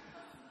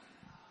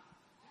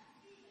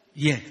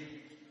 Yeah.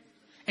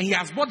 And he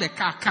has bought the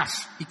car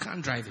cash, he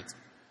can't drive it.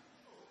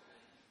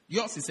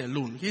 Yours is a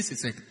loan, his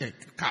is a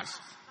cash.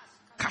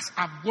 Cash,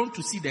 I've gone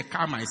to see the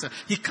car myself.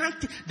 He can't,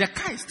 the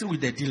car is still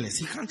with the dealers,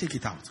 he can't take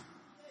it out.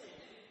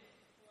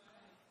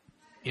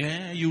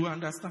 Yeah, you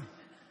understand.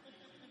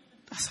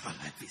 That's how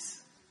life is.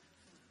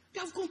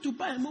 You have gone to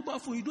buy a mobile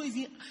phone. You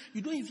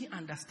don't even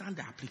understand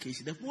the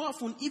application. The mobile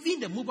phone,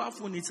 even the mobile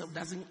phone itself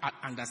doesn't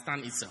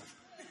understand itself.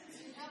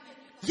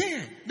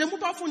 Yeah, the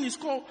mobile phone is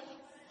called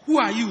 "Who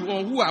are you?"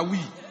 or "Who are we?"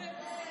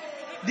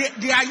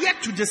 They are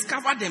yet to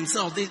discover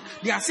themselves.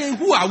 They are saying,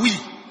 "Who are we?"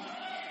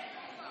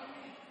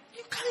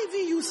 You can't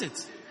even use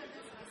it.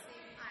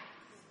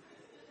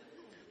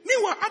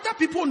 Meanwhile, other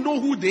people know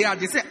who they are.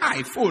 They say,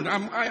 "iPhone,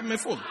 I am a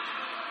phone."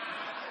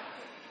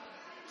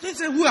 They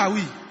say, "Who are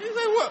we?" They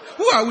say,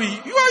 "Who are we?"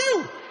 You are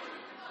you.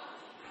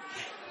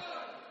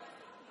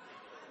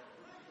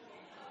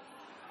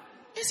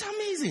 It's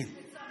amazing.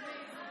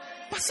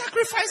 But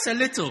sacrifice a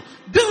little.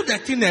 Build the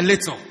thing a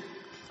little.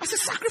 I said,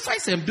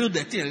 sacrifice and build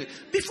the thing.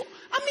 Before,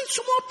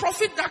 small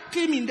profit that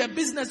came in the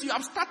business, you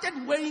have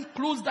started wearing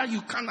clothes that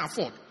you can't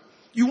afford.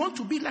 You want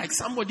to be like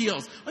somebody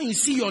else. When you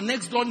see your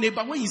next door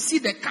neighbor, when you see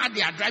the car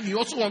they are driving, you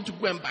also want to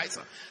go and buy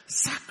some.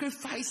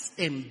 Sacrifice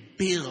and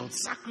build.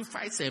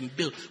 Sacrifice and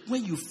build.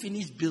 When you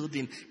finish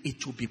building,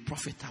 it will be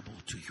profitable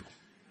to you.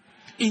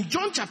 In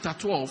John chapter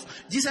 12,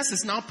 Jesus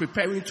is now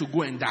preparing to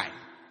go and die.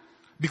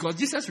 Because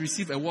Jesus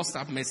received a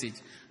WhatsApp message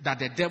that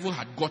the devil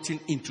had gotten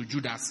into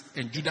Judas,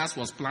 and Judas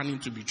was planning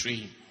to betray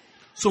him.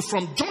 So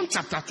from John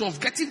chapter 12,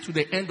 getting to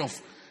the end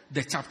of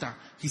the chapter,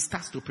 he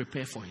starts to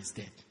prepare for his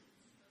death.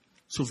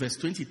 So verse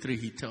 23,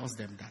 he tells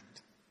them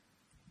that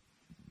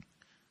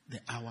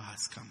the hour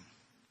has come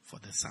for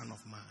the Son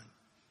of Man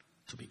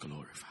to be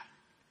glorified.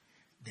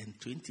 Then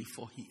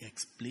 24, he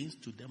explains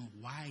to them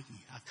why he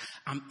has.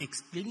 I'm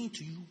explaining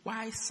to you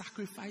why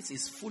sacrifice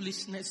is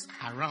foolishness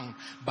around,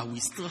 but we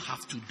still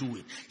have to do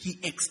it. He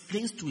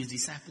explains to his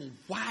disciple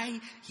why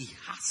he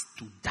has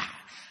to die.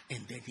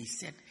 And then he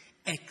said,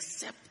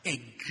 except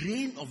a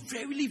grain of,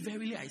 verily,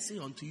 verily, I say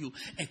unto you,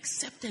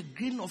 except a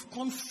grain of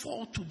corn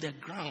fall to the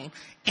ground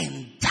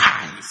and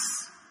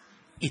dies,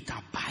 it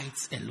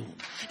abides alone.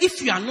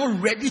 If you are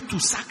not ready to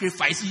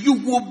sacrifice, you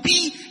will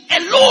be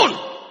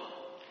alone.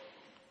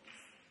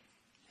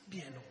 Be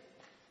alone.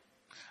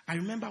 I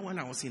remember when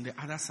I was in the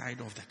other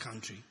side of the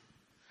country,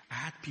 I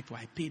had people,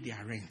 I pay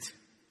their rent.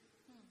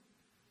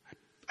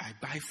 I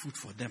buy food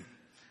for them.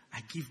 I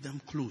give them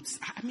clothes.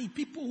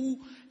 People who,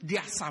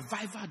 their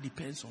survival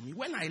depends on me.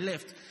 When I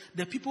left,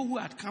 the people who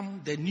had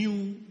come, the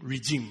new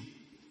regime,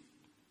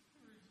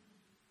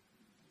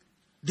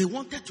 they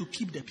wanted to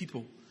keep the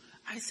people.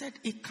 I said,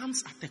 it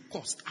comes at a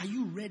cost. Are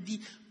you ready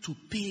to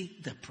pay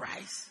the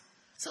price?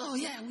 So,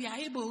 yeah, we are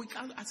able. We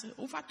can. I said,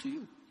 over to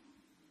you.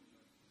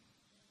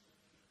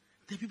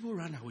 The people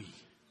ran away.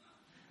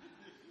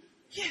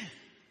 Yeah.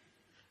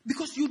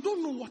 Because you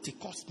don't know what it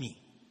cost me.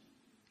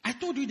 I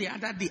told you the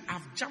other day,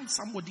 I've jumped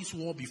somebody's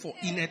wall before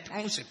in a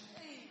township.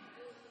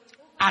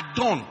 At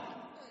dawn.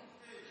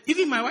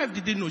 Even my wife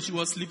didn't know, she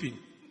was sleeping.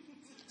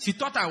 She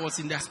thought I was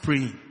in there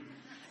praying.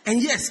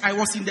 And yes, I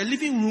was in the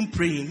living room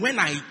praying when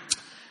I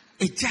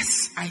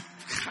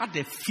had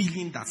a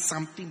feeling that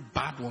something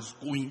bad was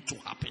going to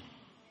happen.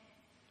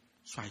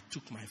 So I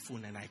took my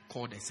phone and I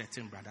called a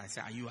certain brother. I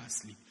said, are you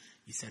asleep?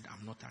 He said,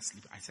 I'm not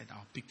asleep. I said,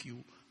 I'll pick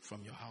you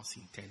from your house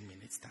in 10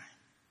 minutes time.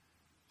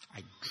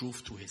 I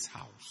drove to his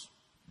house.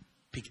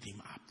 picked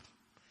him up,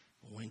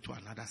 went to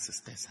another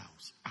sister's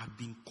house. I've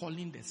been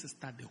calling the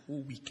sister the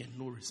whole weekend,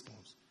 no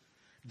response.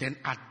 Then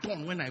at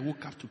dawn, when I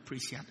woke up to pray,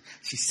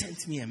 she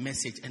sent me a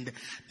message. And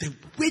the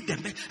way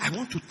I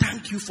want to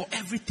thank you for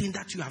everything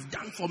that you have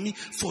done for me,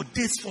 for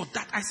this, for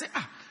that. I said,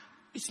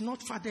 it's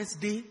not Father's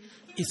Day.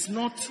 It's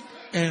not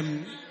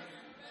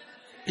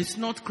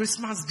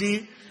Christmas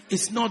Day.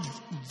 It's not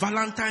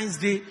Valentine's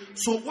Day.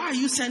 So why are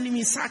you sending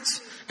me such?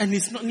 And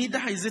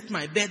neither is it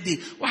my birthday.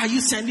 Why are you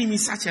sending me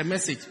such a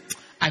message?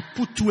 I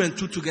put 2 and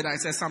 2 together. I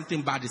said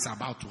something bad is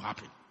about to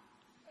happen.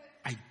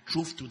 I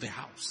drove to the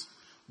house.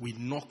 We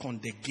knock on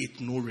the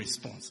gate, no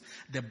response.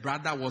 The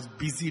brother was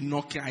busy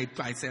knocking.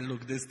 I said,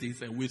 look, this thing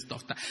is a waste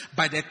of time.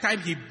 By the time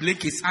he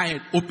blinked his eye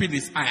and opened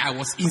his eye, I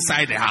was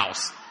inside the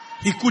house.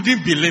 He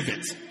couldn't believe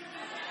it.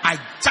 I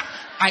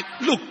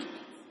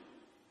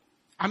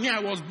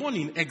was born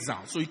in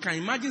exile. So you can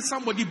imagine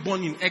somebody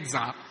born in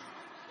exile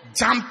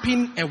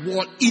jumping a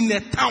wall in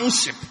a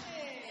township.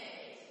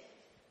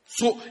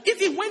 So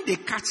even when they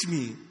catch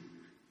me,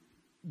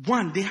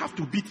 one, they have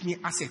to beat me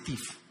as a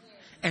thief.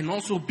 And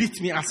also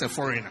beat me as a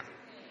foreigner.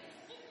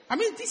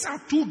 These are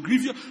 2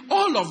 grievous.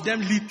 All of them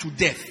lead to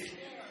death.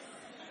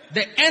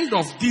 The end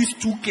of these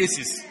 2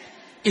 cases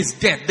is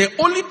death. The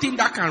only thing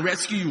that can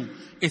rescue you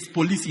is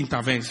police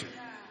intervention.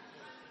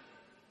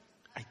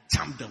 I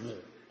jumped the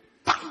wall.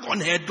 Bang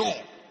on her door.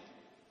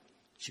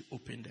 She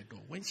opened the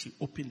door. When she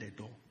opened the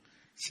door,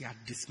 she had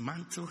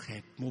dismantled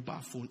her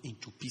mobile phone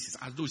into pieces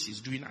as though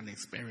she's doing an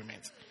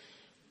experiment.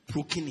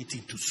 Broken it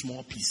into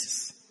small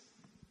pieces.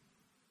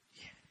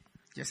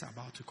 Just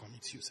about to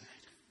commit suicide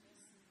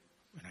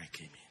when I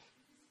came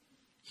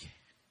in. Yeah.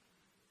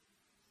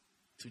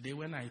 Today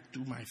when I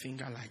do my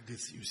finger like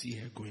this, you see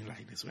her going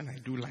like this. When I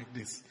do like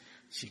this,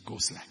 she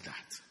goes like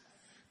that.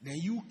 Then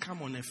you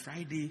come on a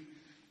Friday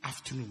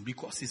afternoon,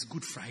 because it's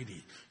Good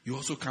Friday, you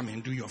also come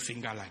and do your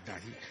finger like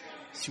that.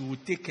 She will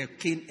take a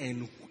cane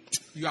and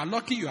you are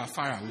lucky you are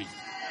far away.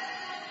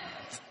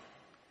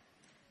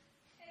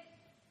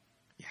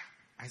 Yeah.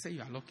 I say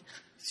you are lucky.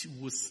 She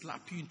will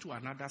slap you into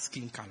another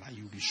skin color.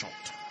 You'll be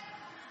shocked.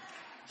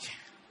 Yeah.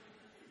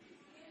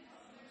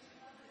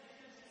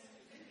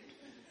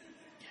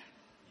 Yeah.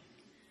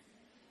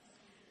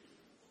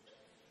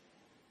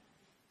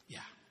 Yeah.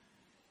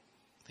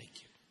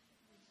 Thank you.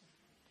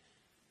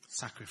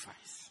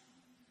 Sacrifice.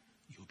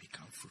 You'll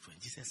become fruitful.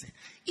 Jesus said,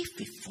 if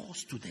it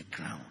falls to the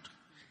ground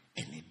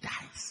and it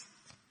dies,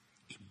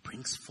 it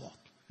brings forth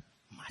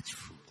much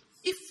fruit.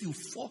 If you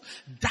fall,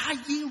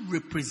 dying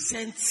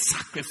represents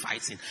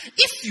sacrificing.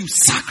 If you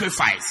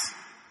sacrifice,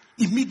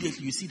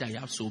 immediately you see that you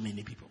have so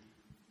many people.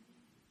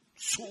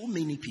 So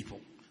many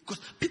people. Because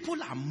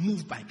people are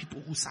moved by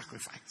people who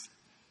sacrifice.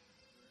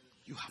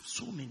 You have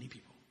so many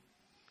people.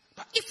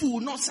 But if we will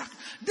not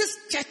sacrifice, this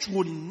church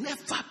will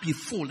never be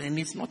full, and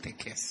it's not a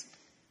curse.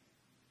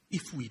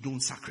 If we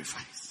don't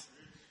sacrifice.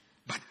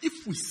 But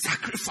if we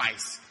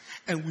sacrifice,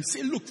 and we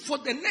say, look, for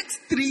the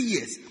next 3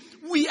 years,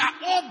 we are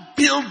all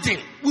building.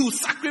 We'll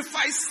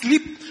sacrifice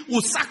sleep.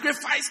 We'll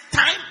sacrifice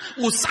time.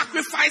 We'll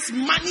sacrifice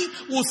money.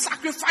 We'll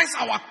sacrifice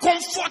our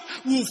comfort.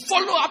 We'll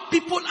follow up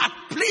people at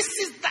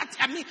places that,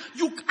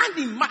 you can't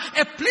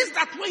imagine. A place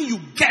that when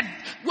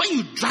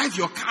you drive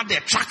your car,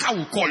 the tracker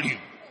will call you.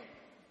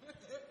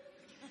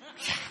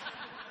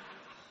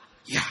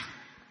 Yeah.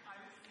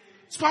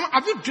 So,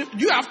 do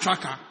you have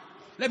tracker?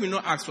 Let me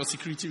not ask for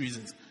security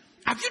reasons.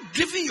 Have you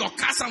driven your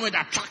car somewhere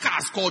that tracker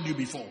has called you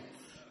before?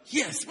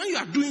 Yes, when you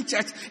are doing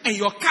church and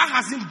your car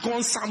hasn't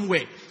gone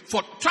somewhere,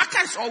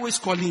 tracker is always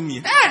calling me.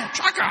 Hey,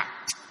 tracker!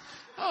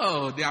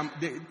 Oh,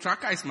 the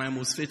tracker is my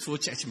most faithful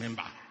church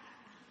member.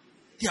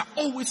 They are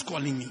always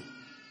calling me.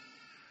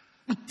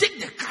 We take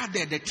the car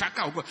there, the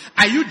tracker will go,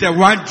 are you the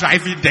one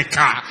driving the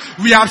car?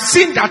 We have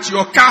seen that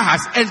your car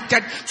has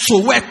entered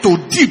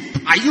Soweto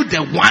deep. Are you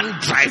the one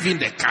driving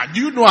the car?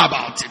 Do you know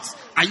about it?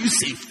 Are you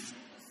safe?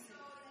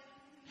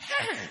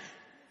 Hey.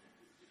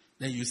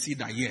 Then you see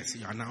that, yes,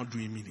 you are now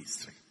doing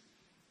ministry.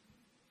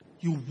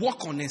 You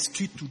walk on a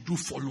street to do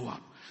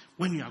follow-up.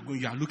 When you are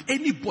going,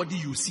 anybody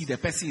you see, the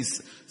person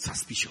is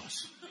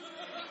suspicious.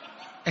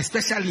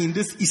 Especially in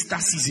this Easter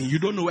season. You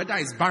don't know whether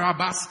it's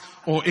Barabbas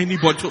or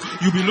anybody. So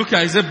you'll be looking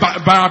at, is it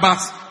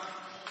Barabbas?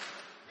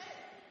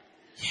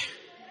 Yeah.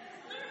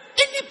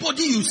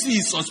 Anybody you see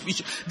is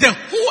suspicious. The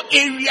whole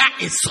area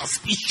is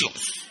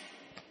suspicious.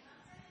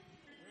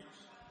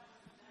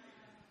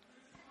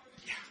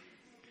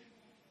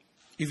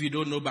 If you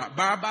don't know, but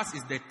Barabbas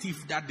is the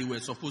thief that they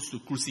were supposed to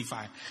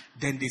crucify.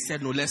 Then they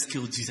said, no, let's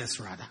kill Jesus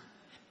rather.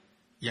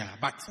 Yeah,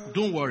 but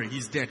don't worry,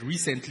 he's dead.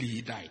 Recently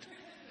he died.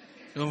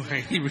 Don't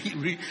worry. Even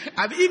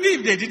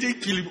if they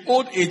didn't kill him,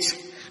 old age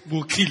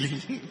will kill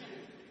him.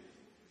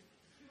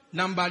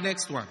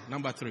 Next one.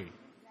 Number 3.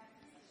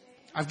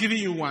 I've given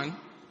you 1.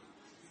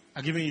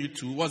 I've given you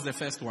 2. What's the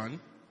first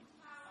one?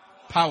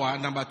 Power.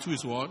 Number 2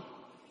 is what?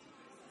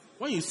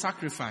 When you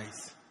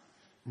sacrifice,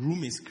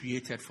 room is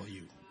created for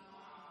you.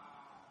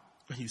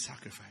 When you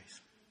sacrifice,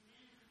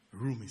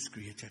 room is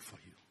created for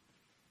you.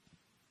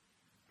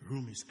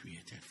 Room is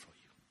created for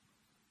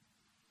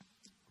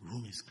you.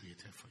 Room is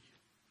created for you.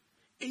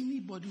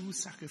 Anybody who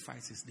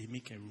sacrifices, they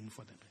make a room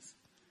for the person.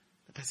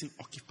 The person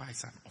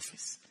occupies an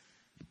office.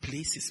 A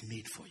place is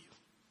made for you.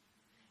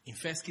 In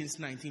 1 Kings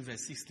 19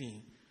 verse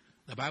 16,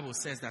 the Bible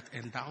says that,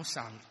 and thou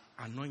shalt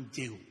anoint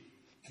Jehu.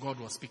 God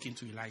was speaking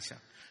to Elijah.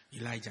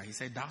 He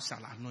said, thou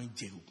shalt anoint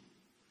Jehu,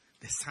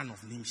 the son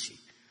of Nimshi,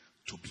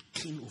 to be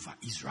king over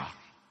Israel.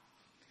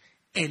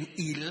 And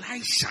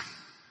Elisha,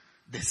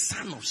 the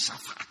son of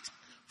Shaphat,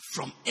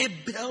 from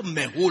Abel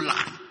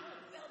Meholah.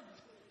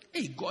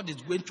 Hey, God is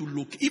going to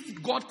look.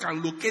 If God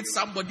can locate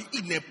somebody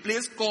in a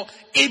place called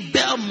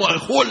Abel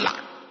Meholah,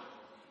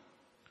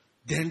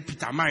 then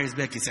Peter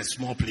Marisburg is a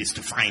small place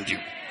to find you.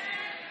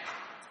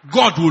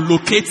 God will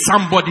locate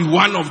somebody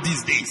one of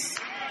these days.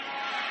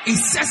 It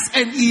says,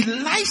 and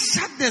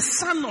Elisha, the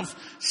son of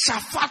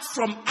Shaphat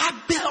from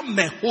Abel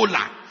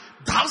Meholah,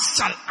 thou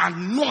shalt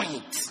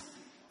anoint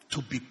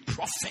to be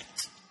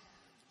prophet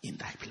in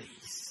thy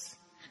place,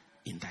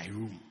 in thy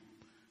room,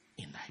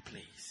 in thy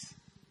place.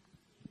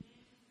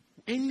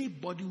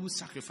 Anybody who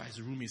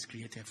sacrifices, room is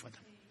created for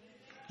them.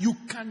 You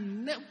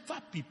can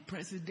never be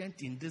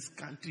president in this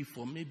country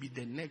for maybe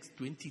the next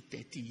 20,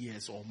 30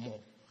 years or more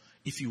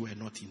if you were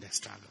not in the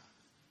struggle.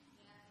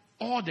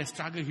 All the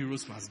struggle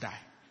heroes must die.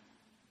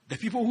 The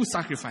people who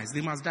sacrifice,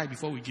 they must die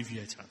before we give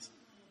you a chance.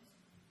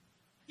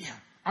 Yeah.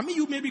 I mean,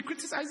 you may be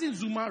criticizing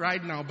Zuma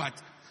right now, but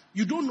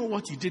you don't know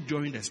what he did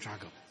during the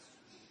struggle.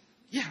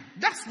 Yeah,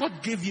 that's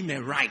what gave him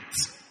a right.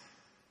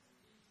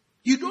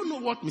 You don't know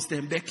what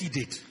Mr. Mbeki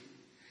did.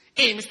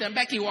 Hey, Mr.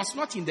 Mbeki was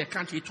not in the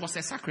country. It was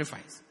a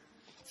sacrifice.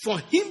 For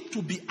him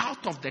to be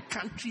out of the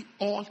country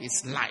all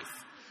his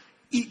life,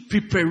 in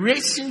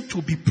preparation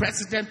to be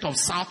president of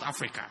South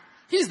Africa.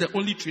 He's the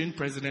only trained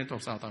president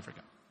of South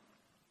Africa.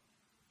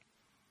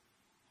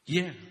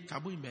 Yeah,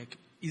 Thabo Mbeki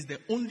is the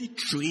only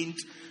trained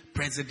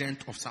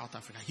president of South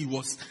Africa. He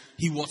was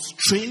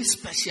trained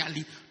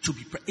specially to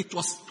be. It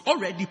was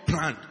already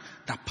planned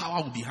that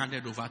power would be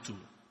handed over to.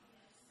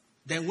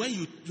 Then when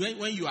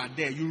you are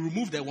there, you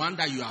remove the one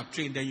that you have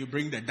trained, then you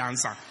bring the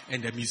dancer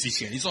and the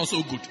musician. It's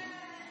also good.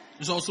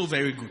 It's also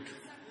very good.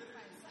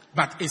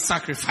 But a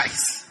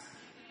sacrifice.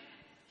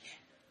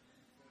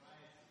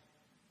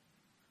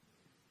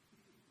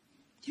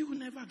 You will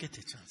never get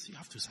a chance. You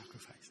have to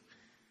sacrifice.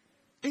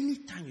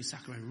 Anytime you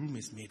sacrifice, room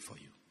is made for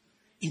you.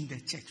 In the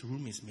church,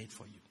 room is made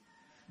for you.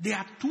 There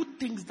are two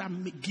things that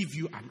give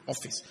you an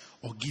office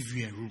or give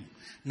you a room.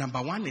 Number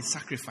one is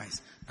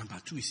sacrifice. Number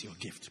two is your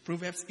gift.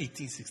 Proverbs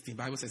 18:16,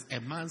 Bible says, a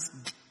man's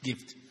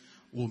gift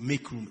will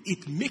make room.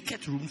 It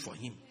maketh room for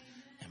him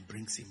and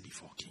brings him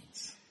before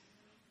kings.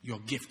 Your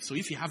gift. So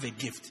if you have a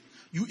gift,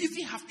 you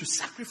even have to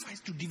sacrifice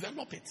to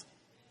develop it.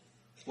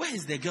 Where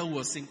is the girl who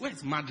was singing? Where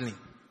is Madeline?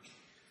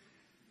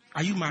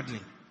 Are you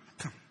Madeline?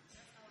 Come.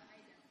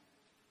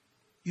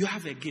 You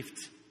have a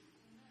gift.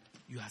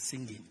 You are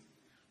singing.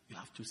 You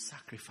have to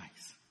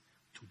sacrifice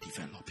to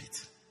develop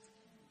it.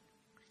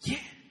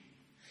 Yeah.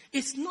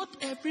 It's not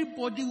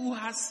everybody who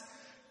has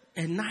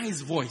a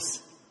nice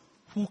voice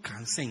who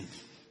can sing.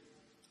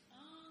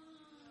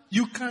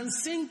 You can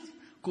sing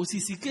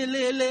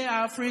Kosisikelele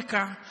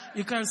Africa.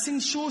 You can sing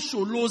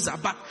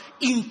Shosholoza, but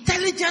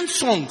intelligent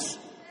songs,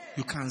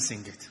 you can't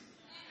sing it.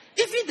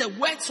 Even the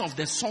words of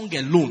the song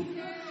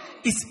alone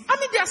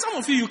there are some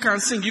of you can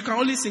sing. You can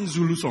only sing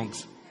Zulu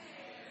songs.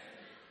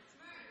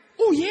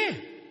 Oh yeah.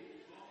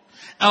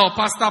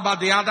 Pastor, but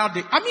the other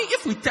day,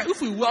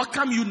 if we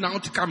welcome you now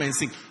to come and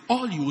sing,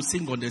 all you will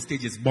sing on the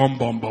stage is bom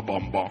bom bom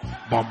bom bom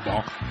bom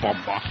bom bom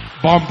bom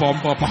bom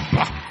bom bom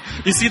bom.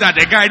 You see that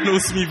the guy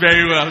knows me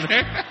very well.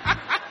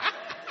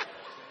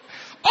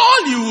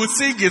 All you will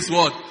sing is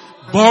what?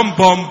 Bom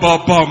bom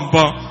bom bom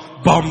bom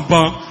bom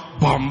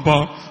bom bom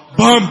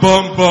bom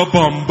bom bom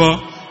bom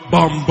bom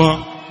bom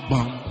bom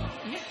bom.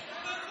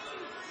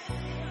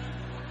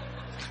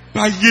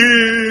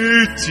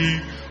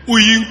 Bayeti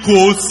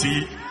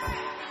uyinkosi.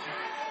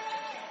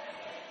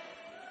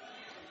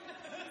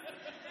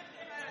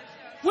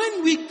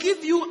 When we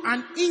give you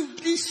an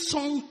English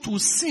song to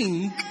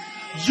sing,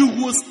 you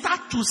will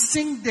start to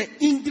sing the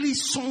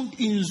English song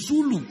in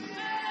Zulu.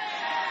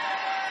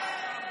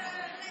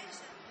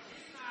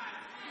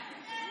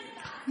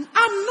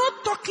 I'm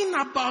not talking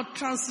about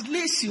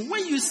translation.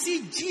 When you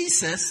see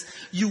Jesus,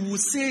 you will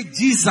say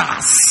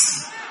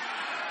Jesus.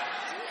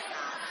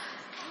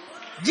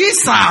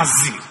 Jesus.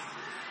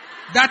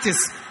 That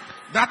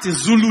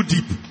is Zulu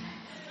deep.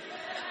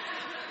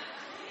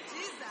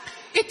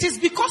 It is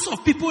because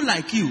of people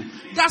like you.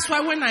 That's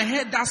why when I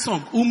heard that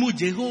song, Umu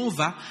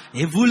Jehovah,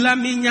 Evula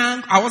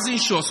Minyang, I wasn't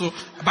sure. So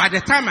by the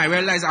time I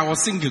realized I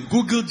was singing,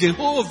 Google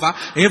Jehovah,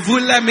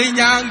 Evula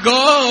Minyang,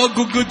 go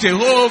Google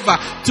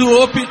Jehovah to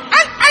open.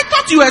 I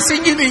thought you were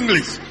singing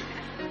English.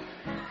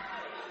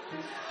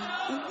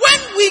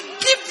 When we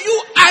give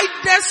you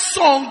either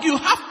song, you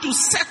have to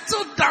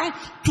settle down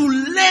to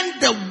learn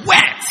the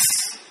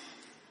words.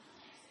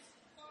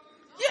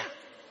 Yeah,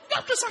 you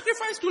have to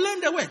sacrifice to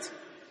learn the words.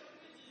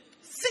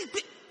 See,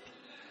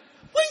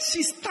 when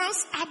she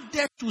stands up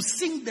there to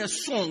sing the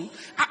song,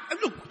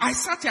 I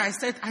sat here,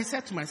 I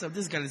said to myself,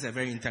 this girl is a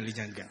very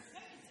intelligent girl.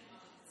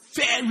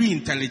 Very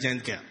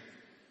intelligent girl.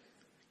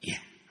 Yeah.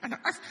 And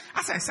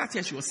as I sat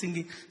here, she was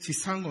singing. She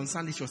sang on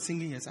Sunday. She was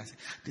singing. Yes, I said,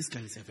 this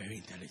girl is a very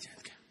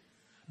intelligent girl.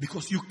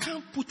 Because you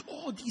can't put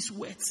all these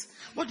words.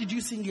 What did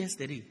you sing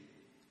yesterday?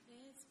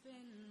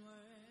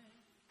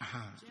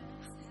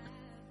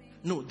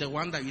 No, the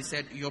one that you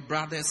said, your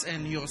brothers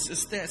and your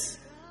sisters.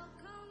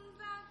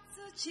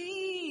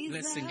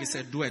 Let's sing. It's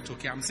a duet,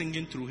 okay? I'm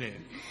singing through her.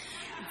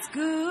 It's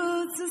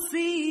good to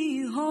see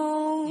you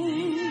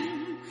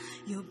home.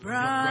 Your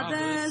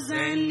brothers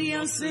and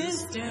your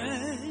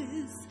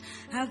sisters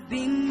have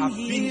been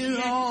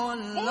here all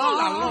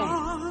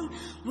along.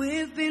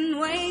 We've been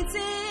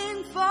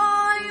waiting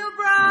for you,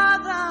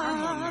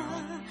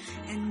 brother.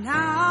 And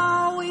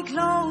now we're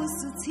close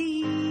to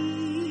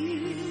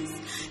tears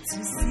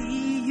to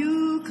see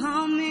you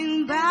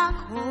coming back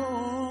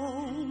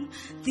home.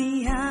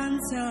 The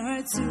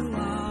answer to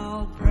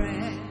our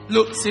prayer.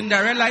 Look,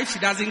 Cinderella, if she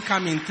doesn't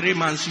come in 3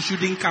 months, she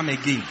shouldn't come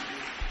again.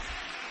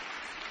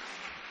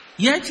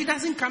 Yeah, if she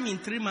doesn't come in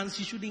 3 months,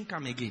 she shouldn't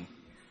come again.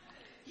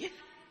 Yeah.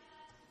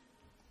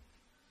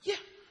 Yeah.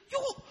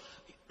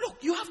 Look,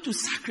 you have to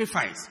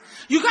sacrifice.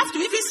 You have to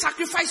even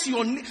sacrifice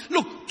your...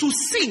 Look, to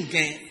sing,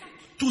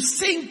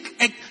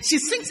 she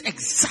sings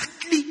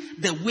exactly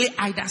the way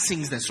Ida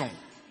sings the song.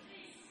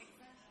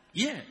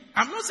 Yeah,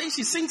 I'm not saying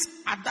she sings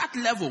at that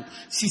level.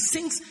 She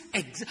sings.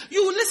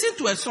 You listen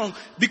to a song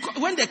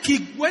because when the key,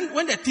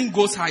 when the thing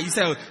goes high, you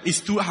say oh, it's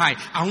too high.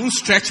 I won't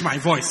stretch my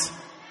voice.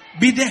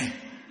 Be there. Yeah.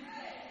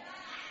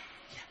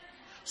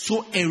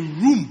 So a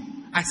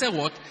room. I said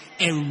what?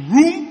 A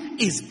room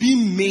is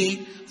being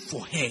made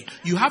for her.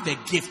 You have a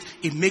gift.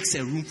 It makes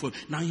a room for her.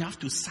 Now you have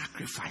to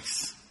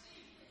sacrifice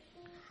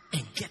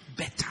and get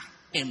better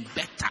and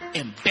better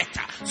and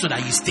better so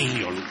that you stay in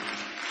your room.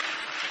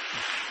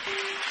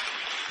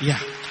 Yeah.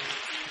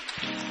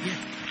 Yeah.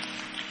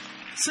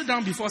 Sit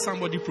down before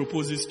somebody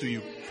proposes to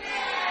you.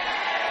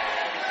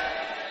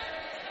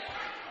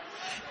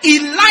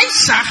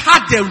 Elisha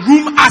had a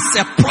room as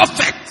a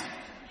prophet.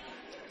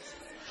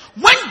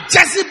 When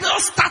Jezebel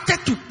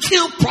started to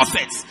kill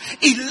prophets,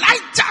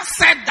 Elijah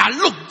said that,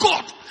 look,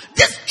 God,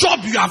 this job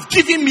you have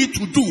given me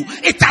to do,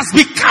 it has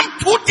become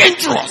too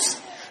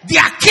dangerous. They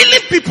are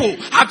killing people.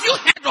 Have you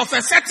heard of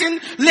a certain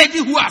lady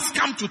who has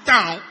come to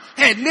town?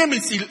 Her name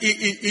is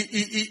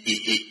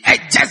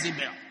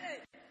Jezebel.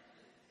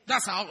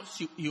 That's how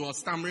he was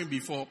stammering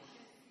before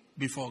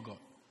God.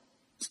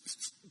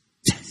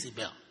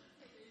 Jezebel.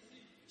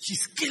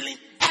 She's killing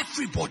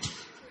everybody.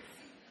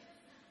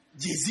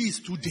 Jay-Z is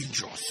too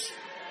dangerous.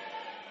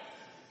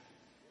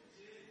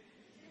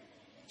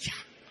 Yeah.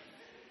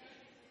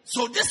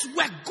 So this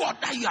work, God,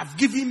 that you have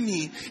given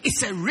me,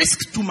 is a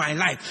risk to my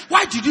life.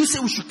 Why did you say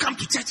we should come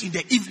to church in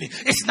the evening?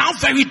 It's now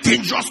very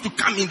dangerous to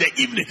come in the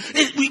evening.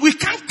 We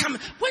can't come.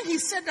 When he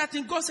said that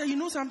thing, God said, you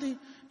know something?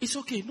 It's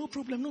okay. No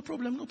problem.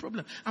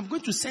 I'm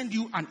going to send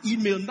you an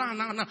email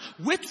now.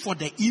 Wait for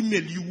the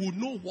email. You will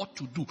know what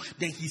to do.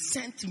 Then he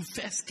sent him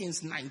 1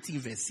 Kings 19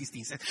 verse 16.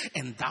 He said,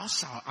 and thou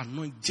shalt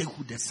anoint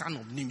Jehu the son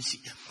of Nimshi,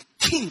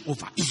 king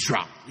over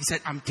Israel. He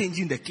said, I'm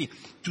changing the king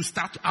to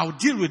start. I'll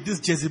deal with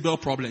this Jezebel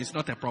problem. It's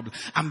not a problem.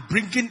 I'm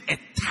bringing a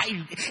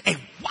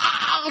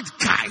wild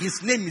guy.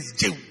 His name is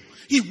Jehu.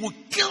 He will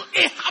kill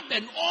Ahab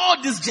and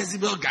all this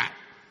Jezebel guy.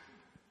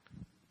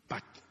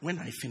 But when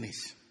I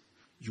finish,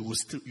 you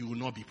will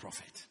not be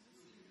prophet.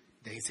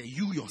 Then he said,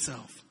 you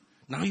yourself,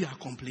 now you are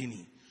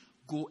complaining.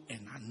 Go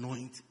and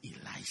anoint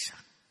Elisha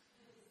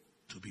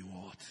to be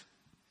what?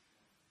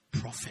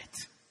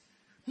 Prophet.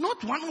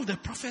 Not one of the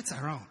prophets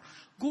around.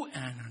 Go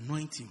and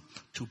anoint him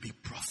to be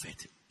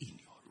prophet in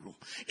your room.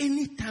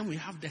 Anytime we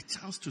have the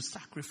chance to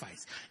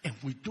sacrifice and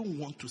we don't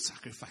want to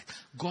sacrifice,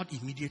 God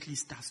immediately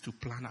starts to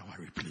plan our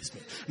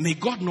replacement. May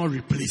God not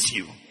replace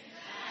you.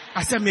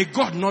 I said, may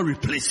God not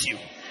replace you.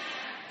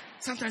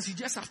 Sometimes you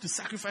just have to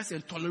sacrifice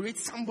and tolerate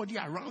somebody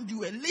around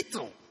you a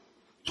little.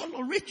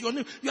 Tolerate your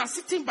neighbor. You are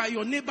sitting by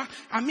your neighbor.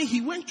 I mean,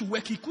 he went to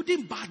work. He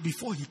couldn't bath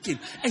before he came.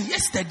 And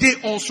yesterday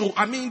also,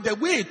 I mean, the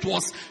way it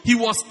was, he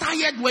was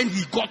tired when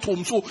he got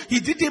home. So he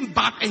didn't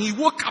bath and he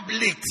woke up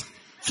late.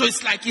 So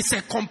it's like, it's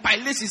a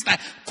compilation. It's like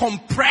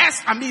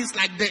compressed. I mean, it's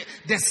like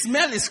the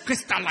smell is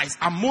crystallized.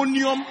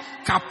 Ammonium,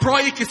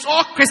 caproic, it's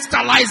all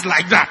crystallized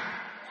like that.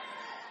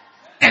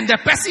 And the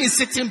person is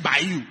sitting by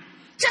you.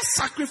 Just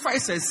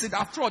sacrifice and sit.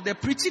 After all, the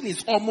preaching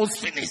is almost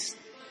finished.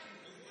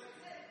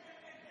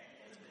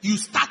 You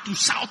start to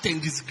shout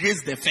and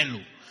disgrace the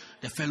fellow.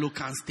 The fellow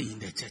can't stay in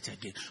the church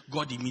again.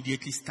 God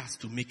immediately starts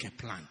to make a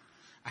plan.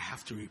 I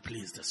have to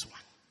replace this one.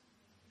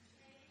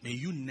 May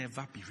you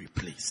never be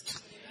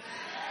replaced.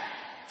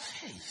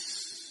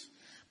 Yes.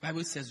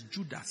 Bible says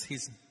Judas,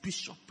 his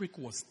bishopric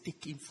was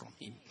taken from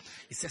him.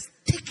 It says,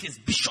 take his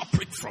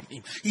bishopric from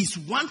him. He's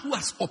one who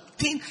has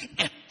obtained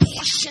a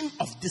portion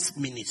of this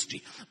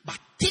ministry. But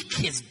take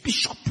his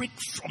bishopric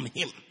from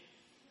him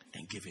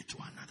and give it to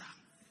another.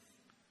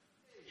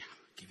 Yeah,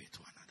 give it to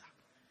another.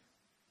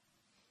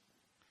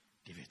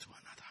 Give it to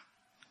another.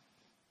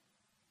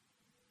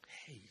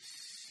 Hey,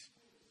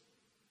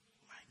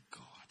 my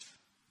God.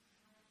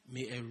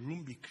 May a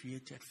room be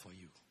created for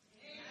you.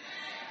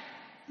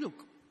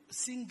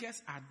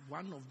 singers are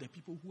one of the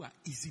people who are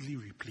easily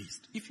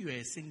replaced. If you are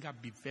a singer,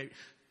 be very...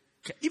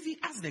 Even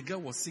as the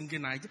girl was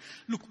singing,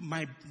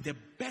 the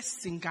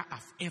best singer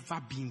I've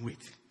ever been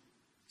with,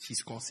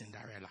 she's called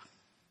Cinderella.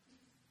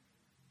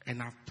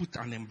 And I've put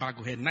an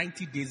embargo. Her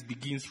 90 days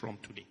begins from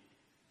today.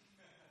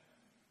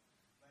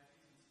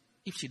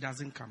 If she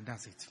doesn't come,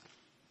 that's it.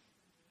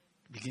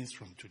 Begins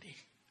from today.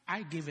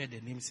 I gave her the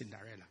name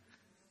Cinderella.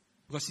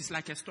 Because she's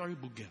like a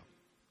storybook girl.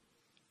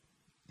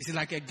 It's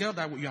like a girl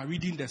that you are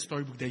reading the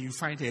storybook, then you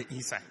find her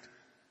inside.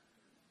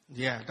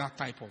 Yeah, that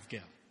type of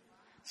girl.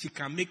 She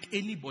can make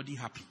anybody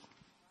happy.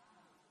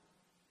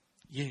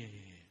 Yeah.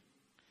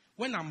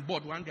 When I'm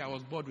bored, one day I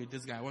was bored with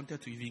this guy. I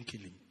wanted to even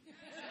kill him.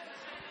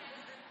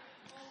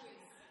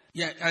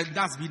 Yeah,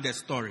 that's been the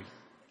story.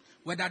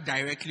 Whether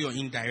directly or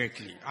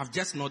indirectly. I've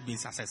just not been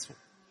successful.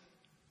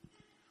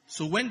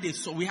 So when they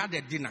saw, we had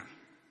a dinner.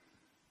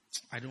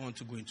 I don't want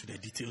to go into the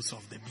details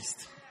of the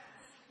beast.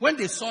 When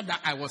they saw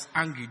that I was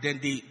angry, then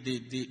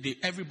they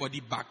everybody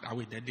backed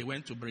away. Then they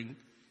went to bring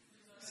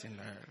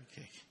Cinderella.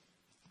 Okay.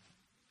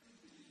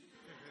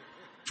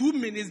 2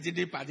 minutes did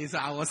they pass. So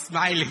I was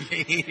smiling,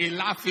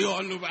 laughing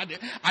all over.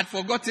 I'd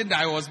forgotten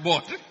that I was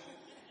bored.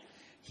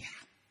 Yeah.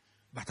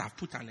 But I've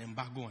put an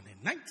embargo on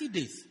it. 90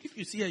 days. If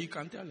you see her, you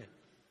can tell her.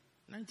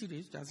 90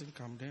 days doesn't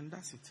come, then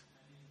that's it.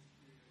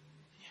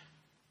 Yeah.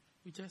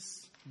 We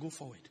just go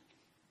forward.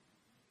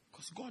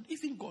 Because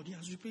even God, he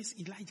has replaced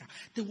Elijah.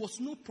 There was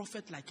no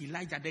prophet like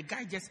Elijah. The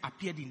guy just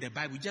appeared in the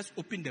Bible. Just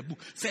opened the book.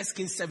 1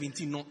 Kings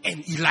 17,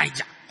 and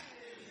Elijah.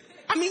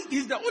 I mean,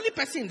 he's the only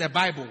person in the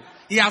Bible.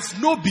 He has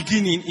no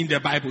beginning in the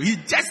Bible. He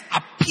just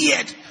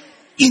appeared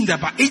in the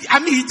Bible.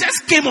 He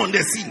just came on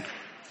the scene.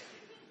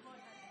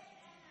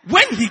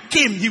 When he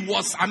came, he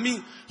was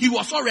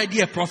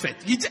already a prophet.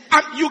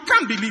 You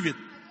can't believe it.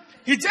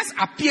 He just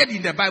appeared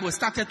in the Bible,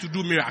 started to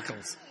do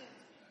miracles.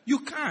 You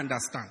can't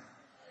understand.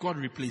 God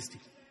replaced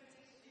him.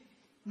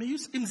 May you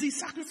see,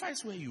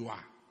 sacrifice where you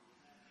are.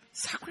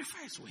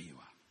 Sacrifice where you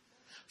are.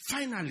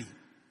 Finally,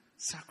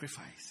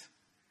 sacrifice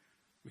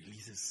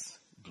releases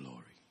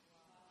glory.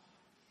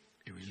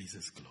 It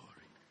releases glory.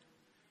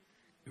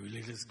 It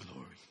releases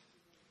glory.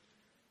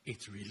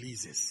 It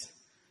releases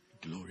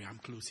glory. I'm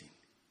closing.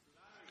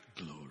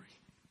 Glory.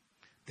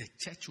 The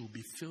church will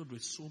be filled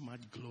with so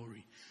much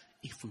glory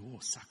if we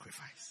will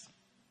sacrifice.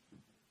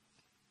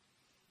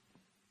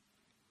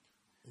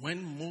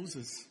 When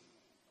Moses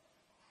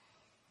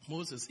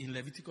in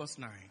Leviticus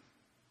 9,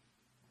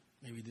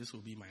 maybe this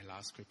will be my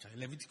last scripture. In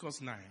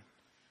Leviticus 9,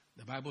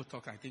 the Bible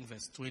talk, I think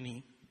verse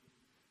 20,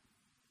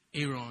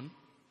 Aaron,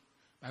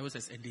 Bible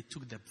says, and they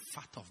took the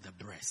fat of the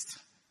breast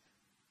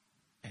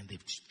and they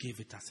gave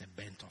it as a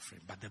burnt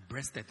offering. But the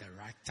breast at the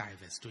right time,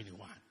 verse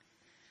 21,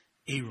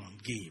 Aaron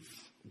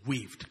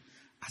waved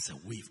as a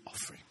wave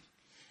offering.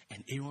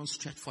 And Aaron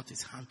stretched forth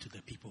his hand to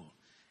the people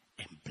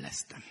and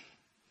blessed them.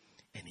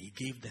 And he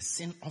gave the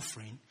sin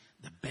offering,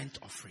 the burnt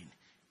offering,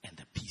 and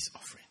the peace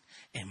offering.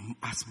 And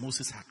as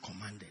Moses had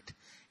commanded.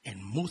 And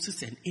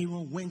Moses and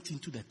Aaron went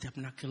into the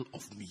tabernacle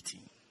of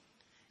meeting.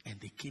 And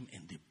they came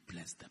and they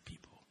blessed the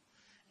people.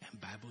 And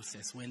Bible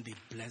says when they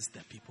blessed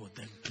the people,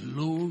 the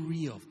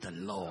glory of the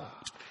Lord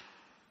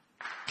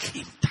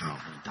came down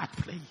in that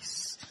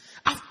place.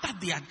 After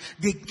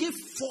they gave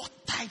 4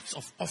 types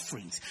of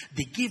offerings.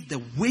 They gave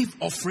the wave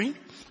offering,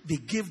 they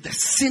gave the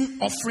sin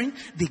offering,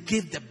 they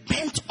gave the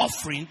burnt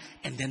offering,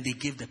 and then they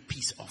gave the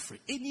peace offering.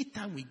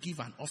 Anytime we give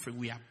an offering,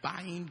 we are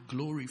buying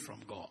glory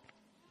from God.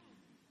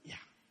 Yeah.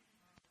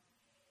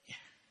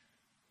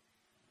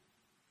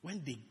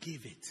 When they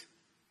gave it,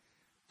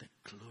 the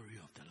glory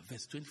of the Lord.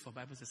 Verse 24,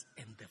 Bible says,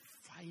 and the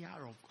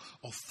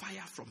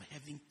fire from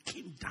heaven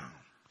came down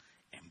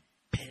and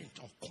burnt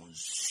or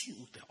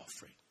consumed the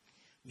offering.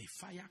 May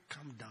fire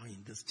come down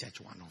in this church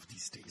one of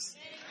these days.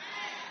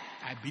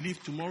 I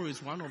believe tomorrow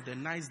is one of the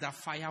nights that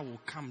fire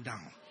will come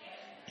down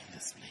in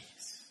this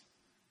place.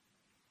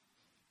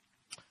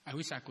 I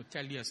wish I could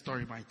tell you a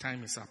story. My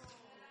time is up.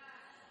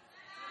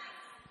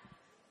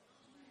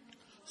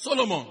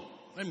 Solomon.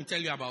 Let me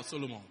tell you about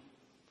Solomon.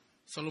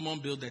 Solomon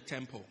built the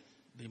temple.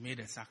 They made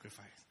a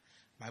sacrifice.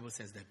 Bible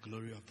says the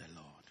glory of the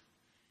Lord,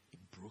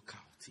 it broke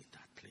out in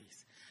that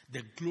place.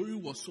 The glory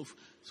was so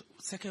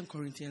 2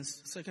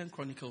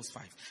 Chronicles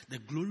 5. The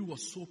glory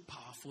was so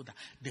powerful that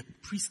the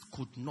priest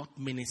could not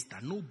minister.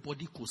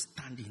 Nobody could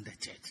stand in the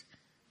church.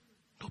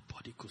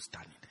 Nobody could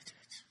stand in the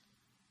church.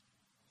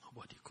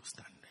 Nobody could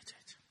stand in the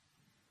church.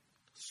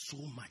 So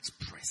much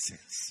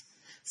presence.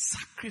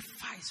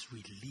 Sacrifice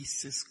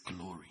releases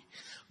glory.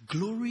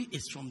 Glory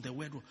is from the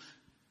word.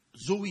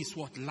 Zoe is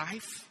what?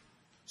 Life.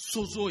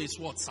 Sozo is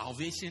what?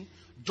 Salvation.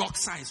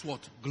 Doxa is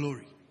what?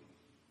 Glory.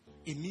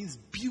 It means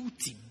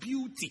beauty,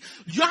 beauty.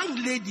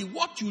 Young lady,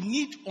 what you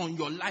need on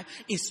your life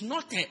is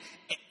not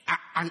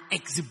an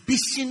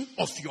exhibition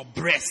of your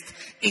breast.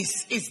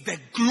 It's the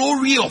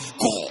glory of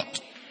God.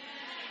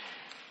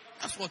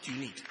 That's what you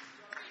need.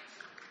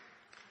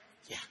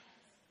 Yeah.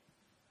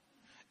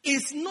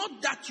 It's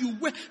not that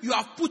you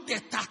have put a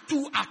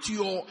tattoo at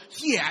your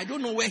here. I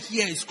don't know where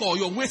here is called.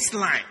 Your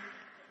waistline.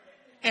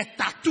 A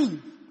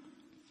tattoo.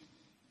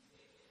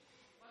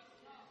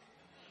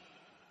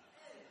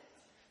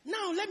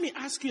 let me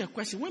ask you a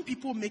question. When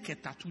people make a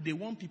tattoo, they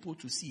want people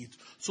to see it.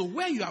 So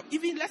where you are,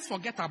 even let's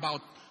forget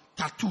about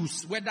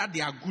tattoos, whether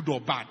they are good or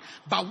bad.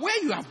 But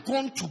where you have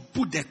gone to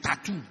put the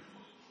tattoo,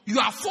 you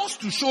are forced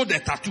to show the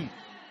tattoo.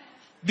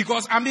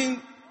 Because, and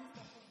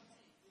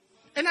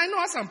I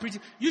know as I'm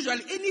preaching,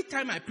 usually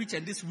anytime I preach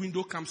and this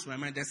window comes to my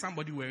mind, there's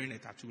somebody wearing a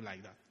tattoo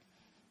like that.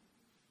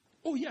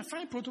 Oh yeah,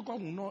 fine protocol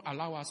will not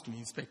allow us to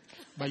inspect.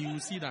 But you will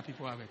see that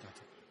people have a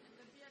tattoo.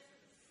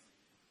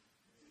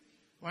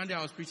 One day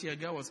I was preaching, a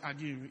girl was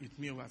arguing with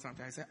me over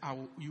something. I said,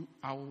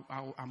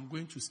 I'm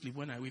going to sleep.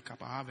 When I wake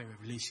up, I have a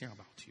revelation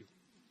about you.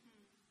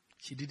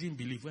 She didn't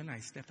believe. When I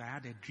slept, I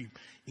had a dream.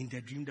 In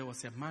the dream, there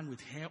was a man with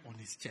hair on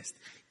his chest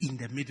in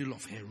the middle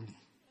of her room.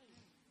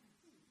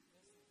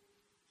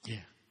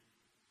 Yeah.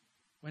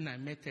 When I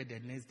met her the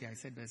next day, I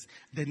said this.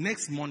 The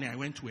next morning, I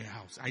went to her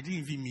house. I didn't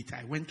even meet her.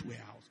 I went to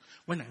her house.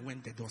 When I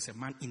went there was a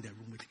man in the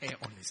room with hair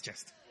on his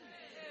chest.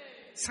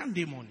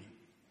 Sunday morning.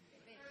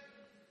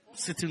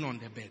 Sitting on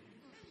the bed.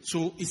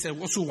 So he said,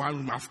 also one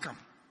room I've come.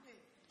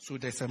 So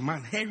there's a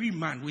man, hairy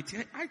man with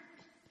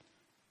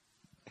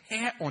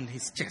hair on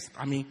his chest.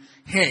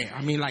 Hair.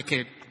 Like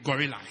a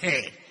gorilla.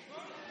 Hair.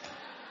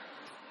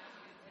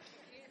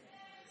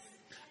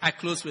 I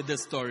close with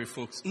this story,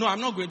 folks. No,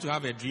 I'm not going to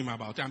have a dream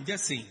about it. I'm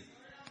just saying.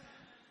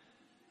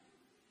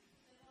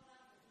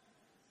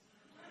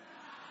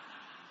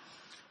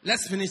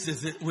 Let's finish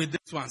with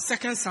this one.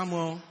 2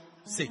 Samuel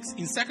 6.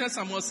 In 2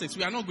 Samuel 6,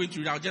 we are not going to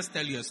read. I'll just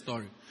tell you a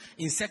story.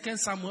 In 2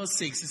 Samuel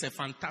 6, it's a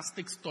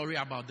fantastic story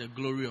about the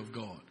glory of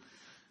God.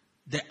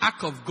 The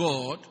ark of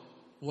God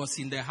was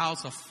in the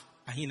house of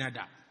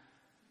Abinadab.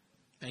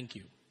 Thank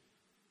you.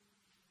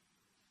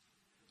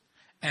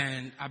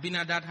 And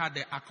Abinadab had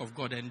the ark of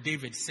God, and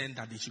David sent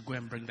that they should go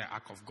and bring the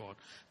ark of God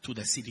to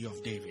the city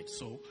of David.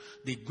 So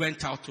they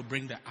went out to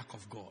bring the ark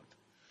of God.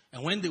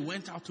 And when they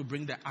went out to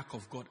bring the ark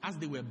of God, as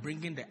they were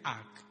bringing the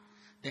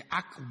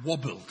ark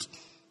wobbled.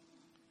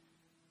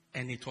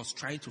 And it was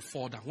trying to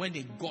fall down. When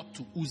they got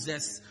to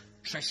Uzzah's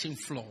threshing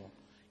floor,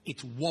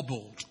 it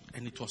wobbled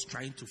and it was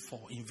trying to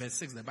fall. In verse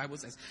 6, the Bible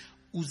says,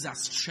 Uzzah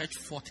stretched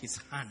forth his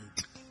hand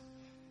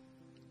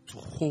to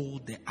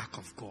hold the ark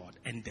of God.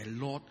 And the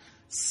Lord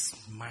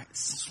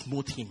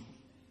smote him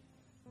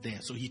there.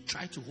 So he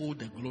tried to hold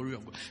the glory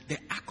of God. The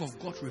ark of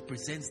God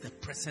represents the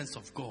presence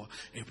of God.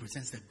 It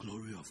represents the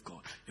glory of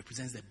God. It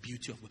represents the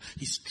beauty of God.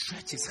 He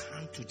stretched his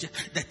hand to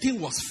the thing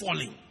was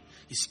falling.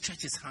 He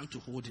stretched his hand to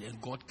hold it and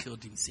God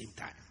killed him same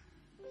time.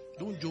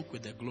 Don't joke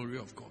with the glory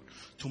of God.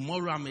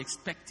 Tomorrow I'm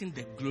expecting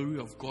the glory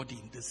of God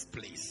in this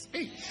place.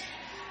 Hey.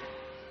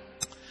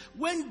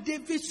 When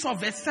David saw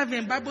verse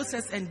 7, Bible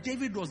says, and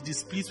David was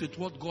displeased with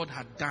what God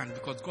had done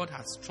because God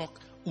had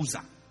struck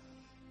Uzzah.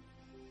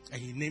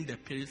 And he named the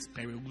place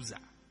Peri-Uzzah.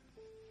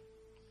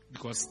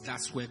 Because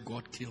that's where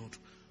God killed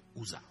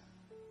Uzzah.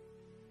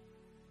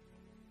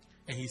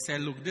 And he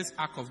said, look, this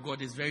ark of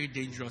God is very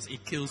dangerous.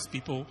 It kills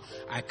people.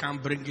 I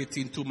can't bring it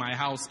into my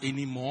house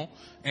anymore.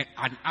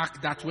 An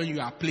ark that when you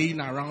are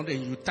playing around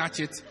and you touch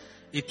it,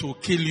 it will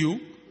kill you.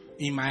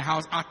 In my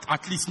house,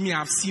 at least me,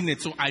 I've seen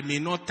it, so I may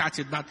not touch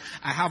it. But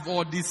I have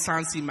all these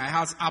sons in my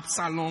house,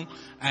 Absalom,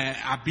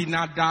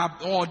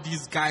 Abinadab, all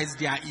these guys,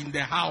 they are in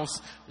the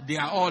house. They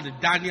are all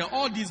Daniel,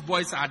 all these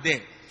boys are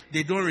there.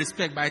 They don't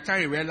respect. By the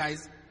time you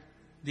realize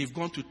they've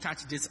gone to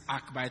touch this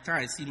ark, by the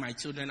time I see my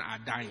children are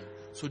dying.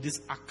 So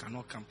this ark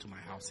cannot come to my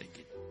house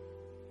again.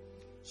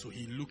 So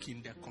he looked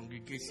in the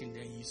congregation,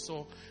 then he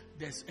saw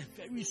there's a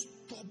very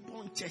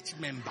stubborn church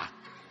member.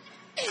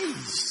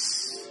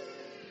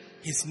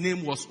 His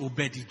name was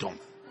Obed-Edom.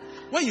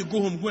 When you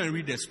go home, go and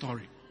read the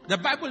story. The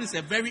Bible is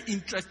a very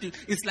interesting,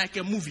 it's like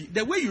a movie.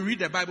 The way you read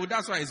the Bible,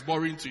 that's why it's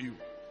boring to you.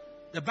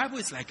 The Bible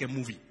is like a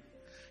movie.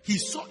 He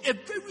saw a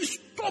very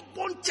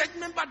stubborn church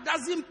member,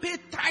 doesn't pay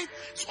tithe,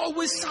 is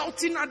always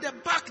shouting at the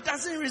back,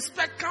 doesn't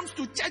respect, comes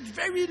to church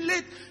very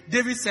late.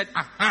 David said,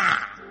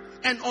 aha.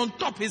 And on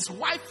top, his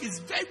wife is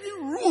very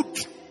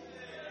rude.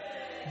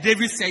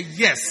 David said,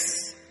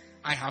 yes,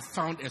 I have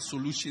found a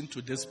solution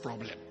to this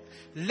problem.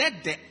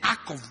 Let the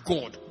ark of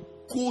God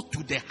go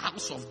to the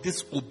house of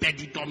this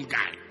Obed-Edom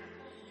guy.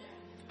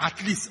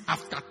 At least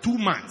after 2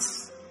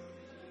 months,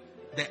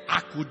 the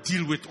ark will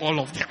deal with all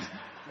of them.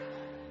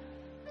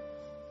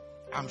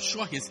 I'm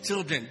sure his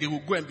children, they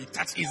will go and be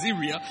touched. Is it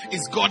real?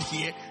 Is God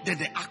here? Then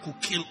the ark will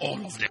kill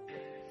all of them.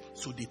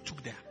 So they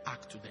took the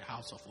ark to the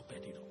house of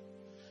Obed-Edom.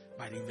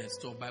 But in verse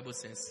 12, the Bible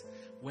says,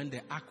 when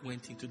the ark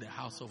went into the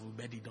house of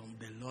Obed-Edom,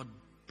 the Lord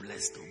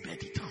blessed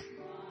Obed-Edom.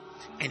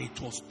 And it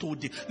was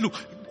told, look,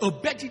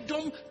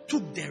 Obed-Edom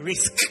took the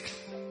risk.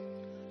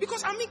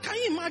 Because, can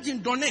you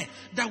imagine, Donne,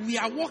 that we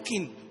are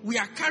walking, we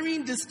are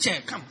carrying this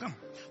chair. Come.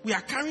 We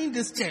are carrying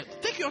this chair.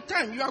 Take your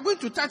time. You are going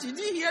to touch it. Did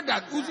you hear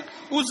that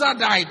Uzzah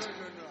died?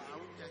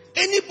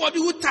 Anybody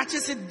who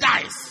touches it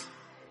dies.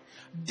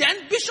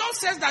 Then Bishop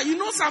says that, you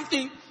know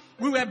something?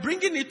 We were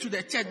bringing it to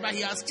the church, but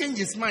he has changed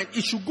his mind.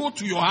 It should go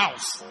to your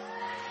house.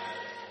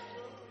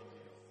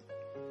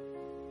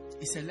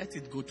 He said, let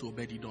it go to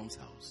Obed-Edom's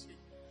house.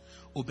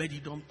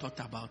 Obed-Edom thought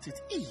about it.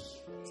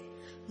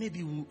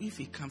 Maybe if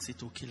it comes,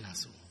 it will kill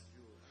us.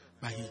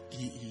 But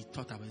he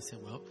thought about it and said,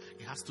 well,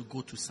 it has to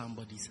go to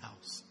somebody's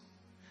house.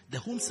 The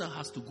home cell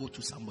has to go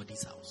to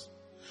somebody's house.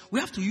 We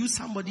have to use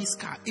somebody's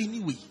car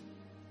anyway.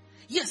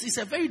 Yes, it's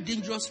a very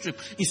dangerous trip.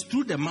 It's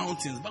through the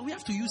mountains, but we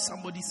have to use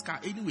somebody's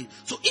car anyway.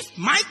 So if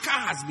my car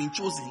has been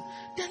chosen,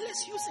 then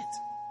let's use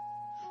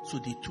it. So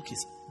they took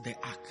the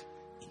ark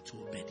into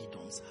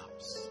Obed-Edom's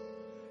house.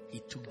 He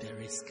took the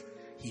risk.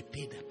 He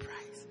paid the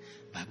price.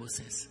 Bible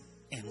says,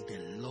 and the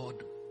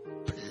Lord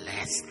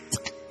blessed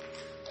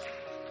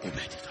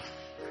Obed-Edom.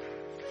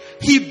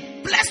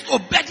 He blessed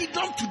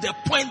Obed-Edom to the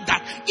point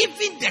that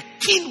even the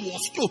king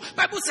was told.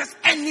 Bible says,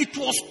 and it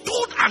was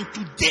told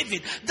unto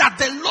David that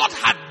the Lord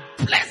had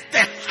blessed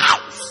the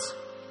house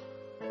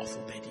of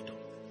Obed-Edom.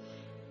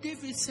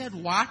 David said,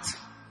 what?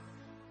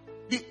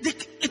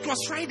 It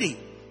was Friday.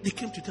 They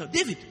came to tell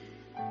David,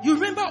 you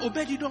remember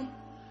Obed-Edom?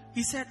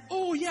 He said,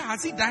 oh yeah,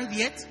 has he died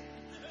yet?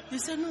 He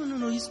said,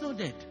 no, he's not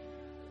dead.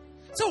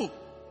 So,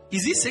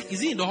 is he sick? Is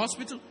he in the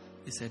hospital?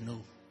 He said,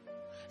 no.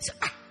 He said,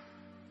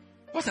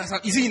 what has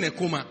happened? Is he in a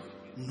coma?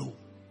 No.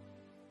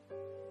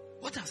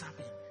 What has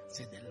happened? He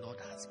said, the Lord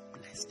has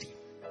blessed him.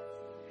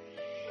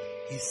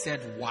 He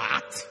said,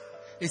 what?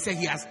 He said,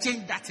 he has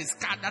changed that his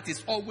car that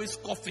is always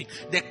coughing.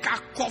 The car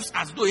coughs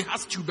as though it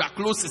has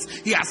tuberculosis.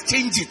 He has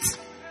changed it.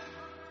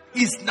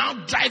 He's now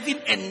driving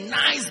a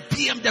nice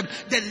BMW,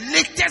 the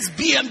latest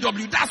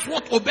BMW. That's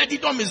what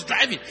Obed-Edom is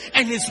driving.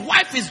 And his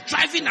wife is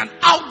driving an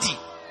Audi.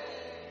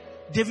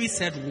 David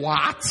said,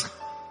 what?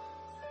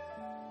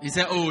 He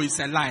said, oh, it's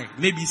a lie.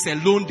 Maybe it's a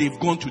loan they've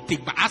gone to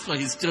take. But as for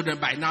his children,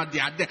 by now they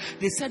are there.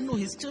 They said, no,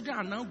 his children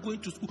are now going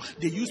to school.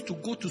 They used to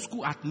go to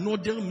school at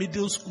Nodell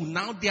Middle School.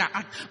 Now they are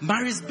at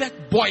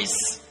Marisbeck Boys.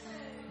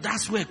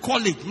 That's where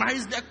college,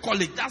 Marisbeck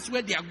College. That's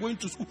where they are going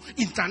to school.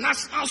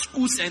 International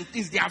schools and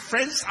things. Their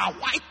friends are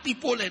white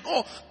people and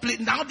all.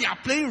 Now they are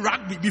playing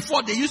rugby.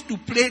 Before they used to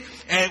play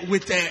they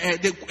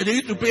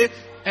used to play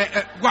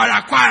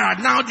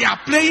Guaraquara. Now they are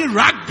playing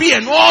rugby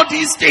and all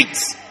these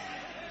things.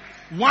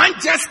 One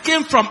just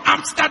came from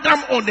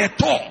Amsterdam on a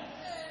tour.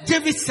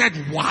 David said,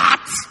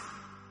 what?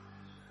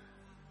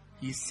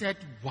 He said,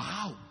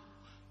 wow,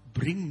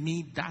 bring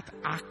me that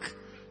ark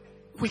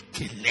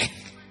quickly.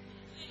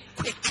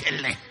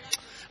 Quickly.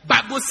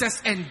 Bible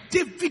says, and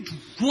David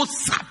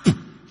rose up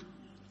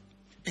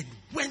and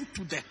went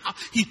to the house.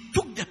 He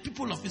took the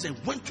people of Israel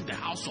and went to the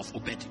house of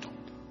Obed-Edom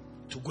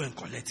to go and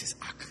collect his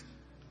ark.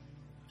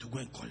 To go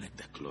and collect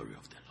the glory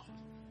of the Lord.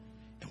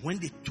 And when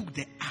they took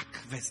the ark,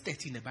 verse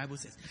 13, the Bible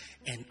says,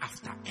 and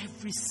after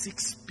every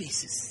 6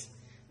 paces,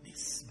 they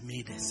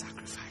made a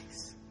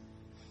sacrifice.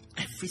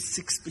 Every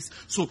 6 paces.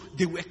 So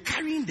they were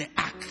carrying the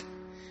ark.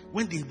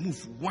 When they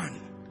moved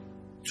 1,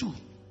 2,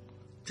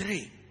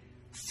 3,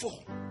 4,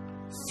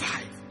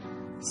 5,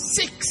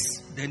 6,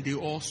 then they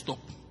all stop.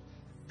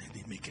 Then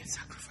they make a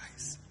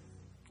sacrifice.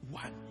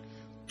 1,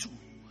 2,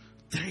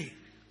 3,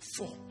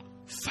 4,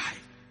 5,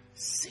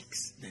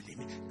 6. Then they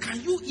make.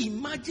 Can you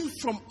imagine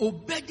from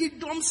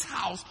Obed-Edom's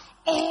house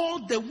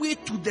all the way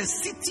to the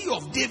city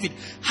of David,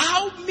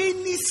 how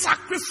many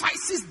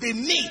sacrifices they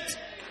made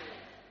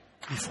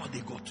before they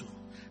got to?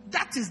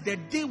 That is the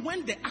day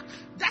when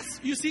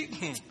you see,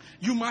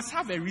 you must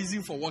have a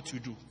reason for what you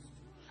do.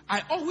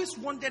 I always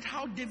wondered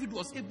how David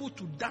was able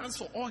to dance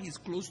for all his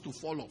clothes to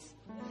fall off.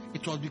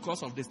 It was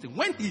because of this thing.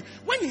 When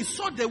he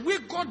saw the way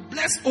God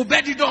blessed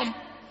Obed-Edom,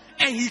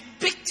 and he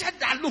pictured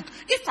that, look,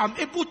 if I'm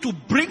able to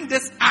bring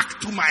this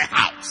ark to my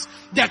house,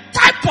 the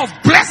type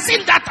of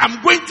blessing that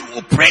I'm going to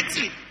operate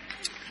in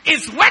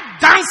is worth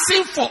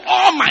dancing for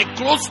all my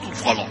clothes to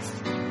fall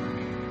off.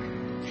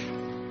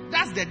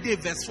 That's the day,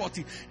 verse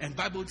 40. And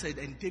Bible said,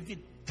 and David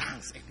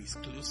danced and his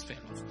clothes fell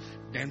off.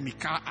 Then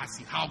Michal asked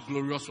him how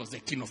glorious was the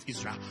king of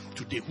Israel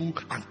today, who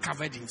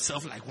uncovered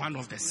himself like one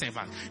of the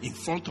servants in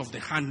front of the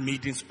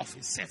handmaidens of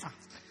his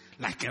servants.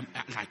 Like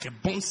a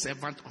bond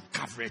servant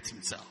uncovered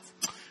himself.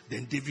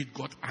 Then David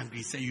got angry.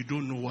 He said, you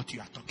don't know what you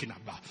are talking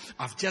about.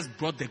 I've just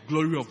brought the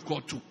glory of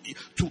God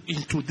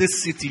into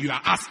this city. You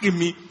are asking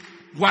me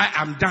why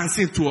I'm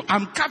dancing to.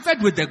 I'm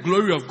covered with the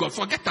glory of God.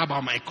 Forget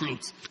about my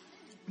clothes.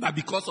 But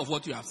because of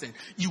what you have said,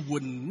 you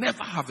will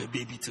never have a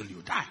baby till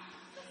you die.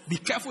 Be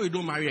careful you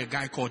don't marry a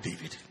guy called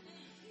David.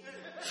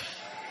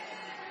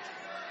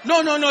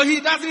 No,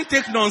 he doesn't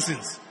take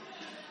nonsense.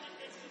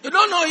 You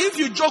don't know if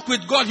you joke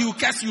with God, he will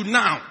curse you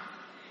now.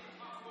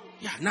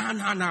 Yeah,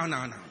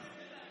 no.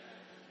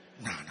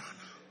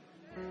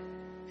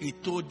 He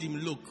told him,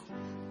 look,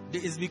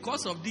 it's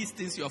because of these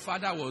things your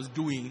father was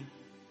doing.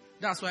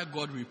 That's why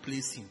God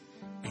replaced him.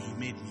 And he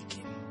made me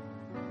king.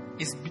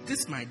 It's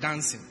this my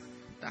dancing.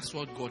 That's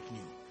what God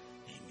knew.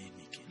 He made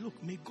me king.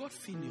 Look, may God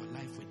fill your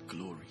life with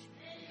glory.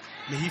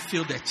 May he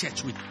fill the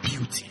church with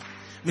beauty.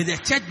 May the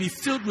church be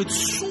filled with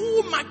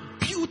so much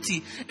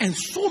beauty and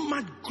so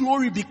much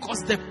glory,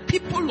 because the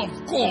people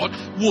of God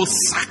will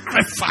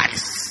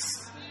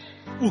sacrifice,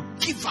 will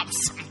give up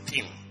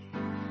something.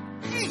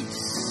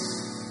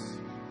 Please.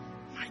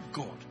 My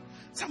God.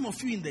 Some of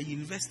you in the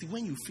university,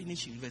 when you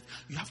finish university,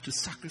 you have to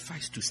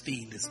sacrifice to stay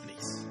in this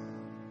place.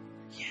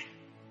 Yeah.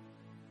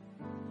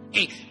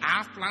 Hey,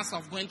 I have plans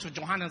of going to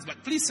Johannesburg.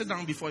 Please sit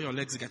down before your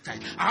legs get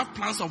tight. I have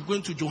plans of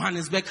going to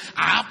Johannesburg.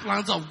 I have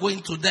plans of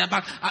going to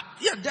Durban.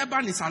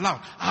 Durban is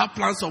allowed. I have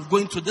plans of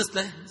going to this.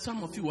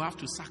 Some of you will have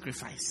to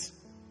sacrifice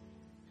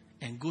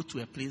and go to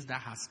a place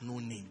that has no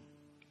name.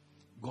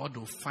 God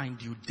will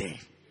find you there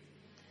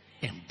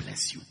and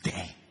bless you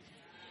there.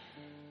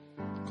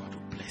 God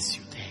will bless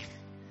you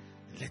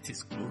there. Let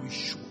His glory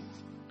show.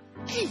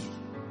 Hey,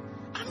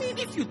 I mean,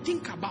 if you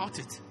think about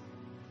it,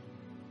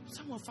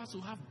 some of us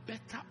will have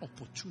better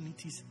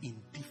opportunities in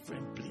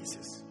different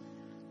places.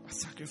 But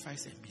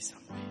sacrifice and be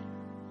somewhere.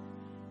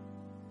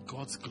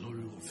 God's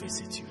glory will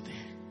visit you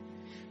there.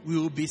 We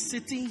will be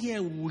sitting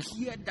here, we will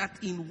hear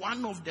that in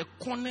one of the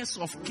corners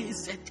of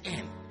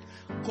KZN,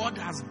 God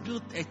has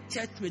built a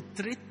church with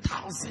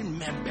 3,000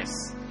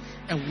 members.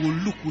 And we'll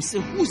look, we'll say,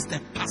 who's the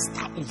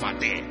pastor over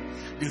there?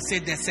 They'll say,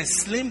 there's a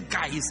slim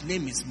guy, his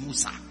name is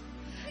Musa.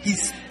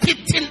 He's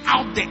spitting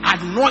out the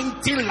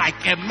anointing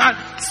like a man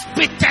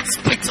spitted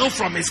spittle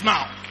from his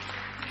mouth.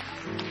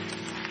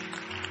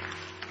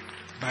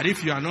 But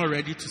if you are not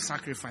ready to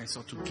sacrifice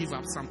or to give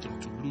up something,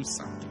 to lose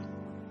something,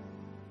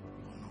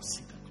 you will not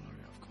see the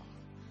glory of God.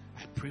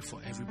 I pray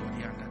for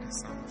everybody under the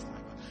sound of my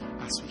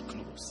voice as we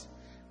close,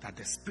 that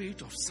the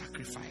spirit of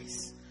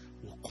sacrifice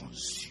will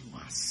consume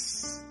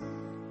us.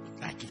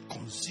 Like it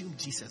consumed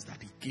Jesus,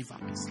 that He gave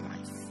up His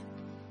life.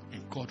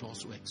 And God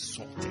also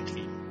exalted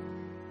Him.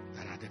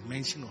 That at the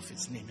mention of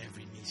His name,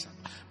 every knee shall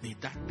bow. May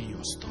that be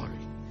your story.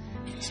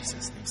 In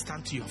Jesus' name.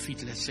 Stand to your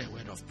feet. Let's share a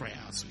word of prayer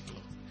as we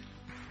close.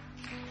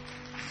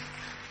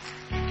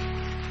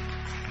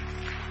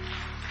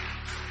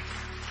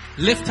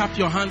 Lift up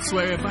your hands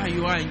wherever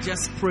you are and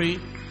just pray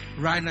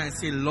right now and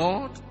say,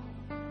 Lord,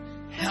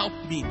 help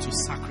me to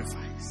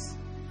sacrifice.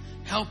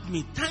 Help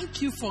me.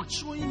 Thank you for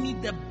showing me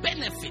the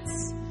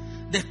benefits,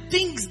 the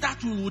things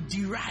that we will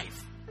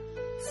derive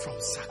from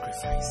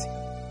sacrificing.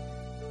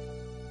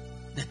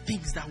 The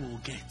things that we'll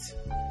get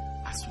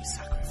as we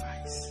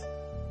sacrifice.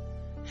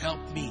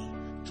 Help me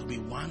to be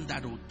one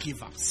that will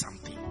give up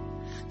something.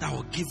 That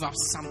will give up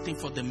something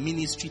for the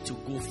ministry to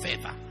go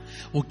further.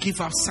 Will give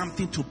up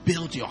something to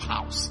build your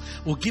house.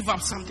 Will give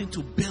up something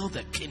to build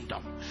the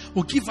kingdom.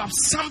 Will give up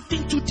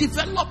something to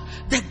develop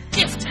the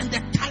gift and the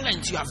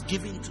talent you have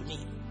given to me.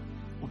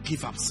 Will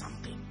give up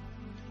something.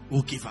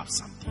 Will give up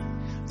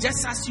something.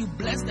 Just as you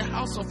bless the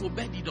house of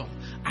Obed-Edom,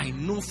 I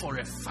know for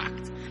a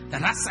fact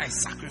that as I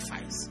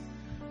sacrifice,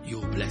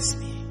 you'll bless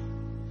me.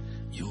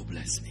 You'll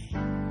bless me.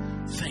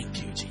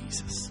 Thank you,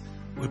 Jesus.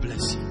 We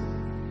bless you.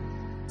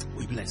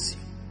 We bless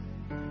you.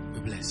 We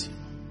bless you.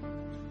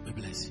 We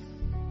bless you.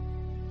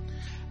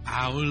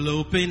 I will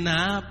open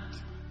up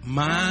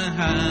my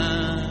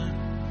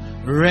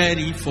heart,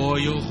 ready for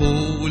your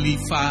holy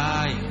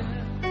fire.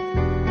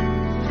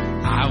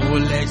 I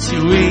will let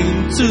you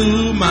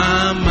into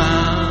my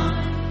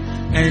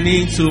mind and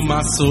into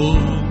my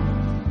soul.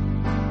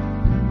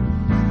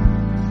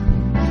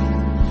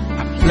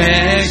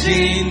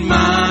 Pledging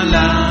my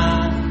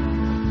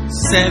life,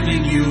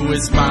 serving you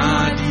is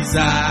my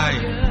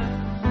desire.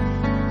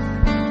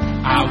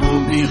 I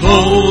will be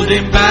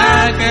holding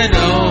back at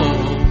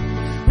all,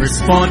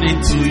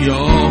 responding to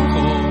your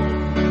call.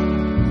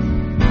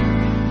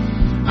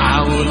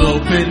 I will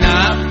open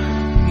up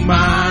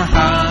my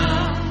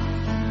heart,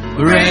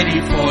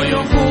 ready for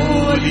your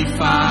holy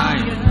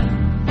fire.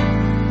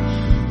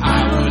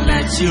 I will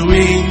let you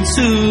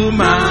into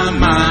my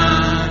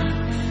mind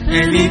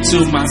and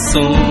into my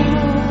soul.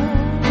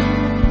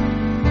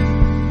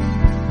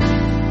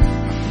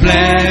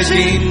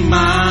 Pledging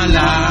my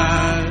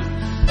life,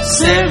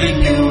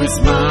 serving you is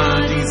my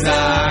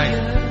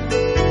desire.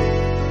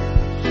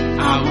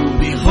 I will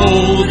be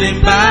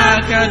holding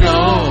back at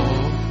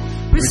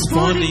all,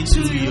 responding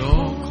to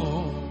your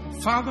call.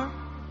 Father,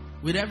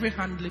 with every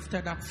hand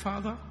lifted up,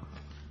 Father,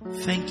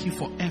 thank you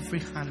for every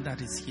hand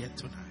that is here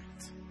tonight.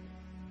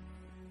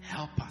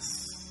 Help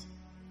us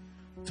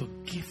to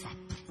give up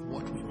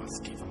what we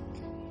must give up.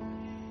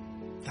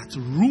 That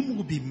room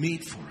will be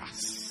made for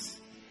us.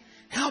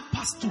 Help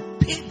us to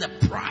pay the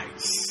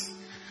price.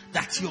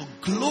 That your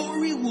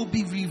glory will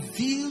be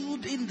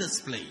revealed in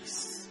this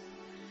place.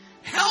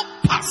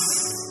 Help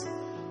us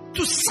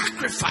to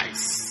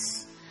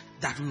sacrifice,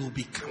 that we will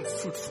become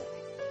fruitful.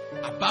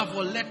 Above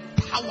all, let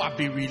power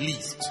be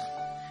released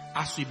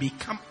as we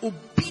become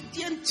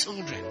obedient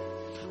children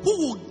who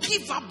will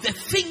give up the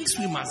things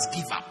we must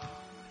give up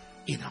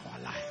in our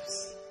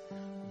lives.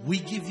 We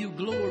give you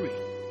glory.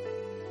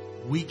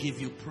 We give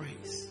you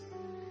praise.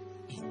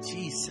 In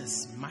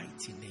Jesus'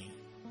 mighty name.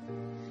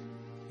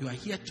 You are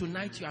here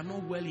tonight. You are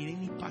not well in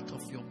any part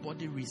of your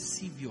body.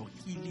 Receive your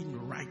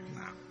healing right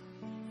now.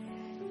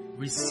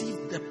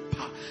 Receive the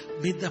power.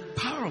 May the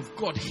power of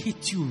God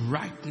hit you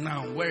right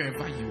now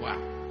wherever you are.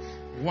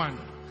 1,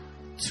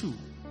 2,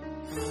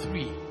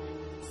 3,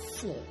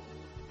 4,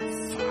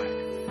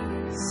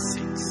 5,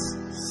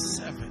 6,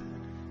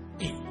 7,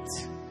 8,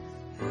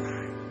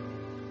 9,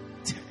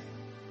 10.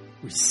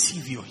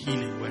 Receive your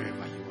healing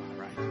wherever you are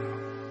right now.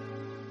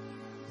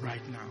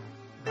 Right now.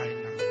 Right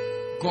now.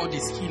 God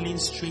is healing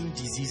strange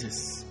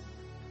diseases.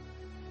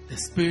 The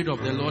Spirit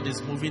of the Lord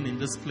is moving in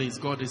this place.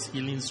 God is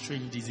healing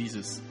strange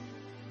diseases.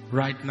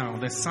 Right now,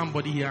 there's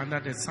somebody here under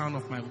the sound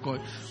of my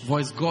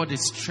voice. God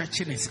is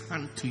stretching his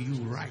hand to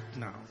you right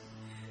now.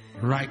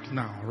 Right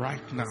now,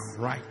 right now,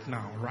 right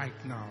now,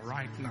 right now,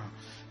 right now.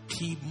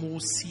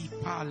 Kimosi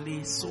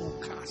pale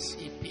soka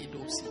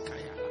shepedo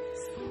sikaya.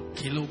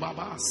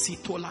 Kilobaba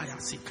sitolaya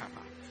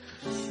sikaba.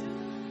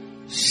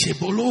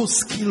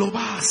 Shebolos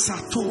kiloba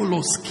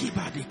satolos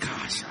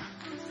kibadikasha.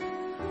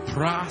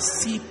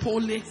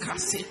 Prasipole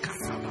kase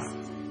kataba.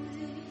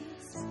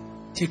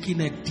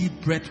 Taking a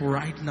deep breath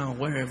right now,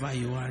 wherever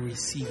you are,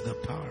 receive the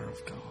power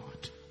of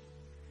God.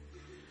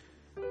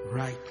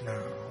 Right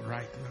now,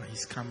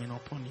 He's coming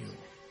upon you.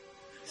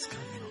 He's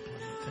coming upon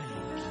you.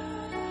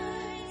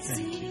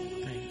 Thank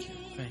you, thank you,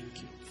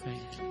 thank you,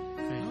 thank you,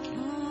 thank you,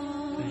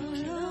 thank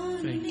you,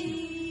 thank you,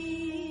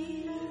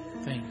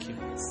 thank you,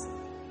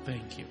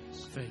 thank you,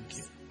 thank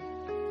you,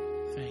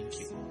 thank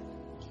you,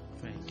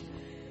 thank you,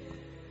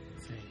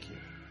 thank you.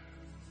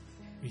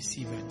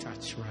 Receive a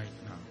touch right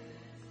now.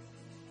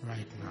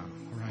 Right now,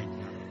 right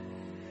now,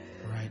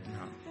 right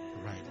now,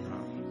 right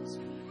now,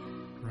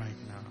 right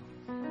now,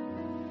 right now.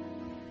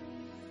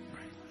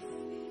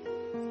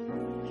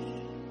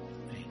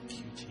 Thank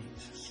you,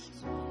 Jesus.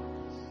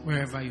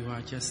 Wherever you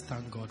are, just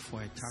thank God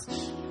for a touch.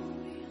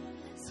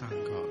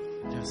 Thank God.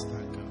 Just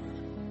thank God.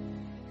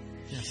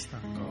 Just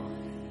thank God.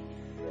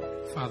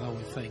 Father,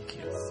 we thank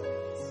you.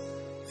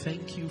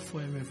 Thank you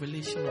for a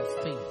revelation of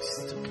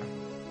things to come.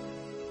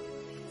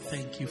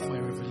 Thank you for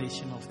a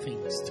revelation of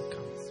things to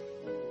come.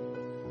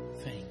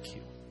 Thank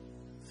you.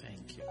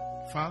 Thank you.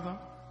 Father,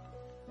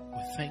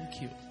 we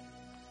thank you.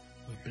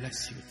 We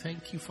bless you.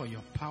 Thank you for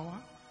your power.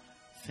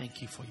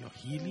 Thank you for your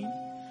healing.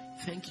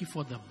 Thank you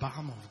for the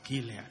balm of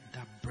Gilead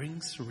that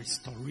brings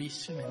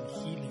restoration and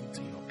healing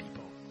to your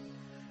people.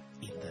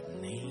 In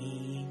the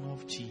name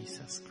of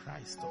Jesus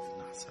Christ of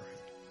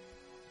Nazareth.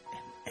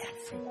 And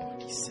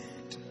everybody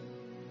said,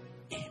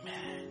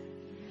 Amen.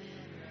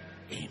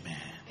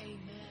 Amen. Amen.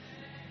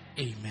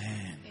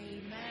 Amen.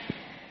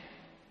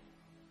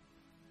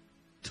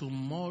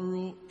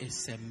 Tomorrow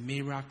is a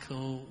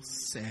miracle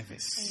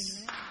service.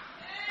 Amen.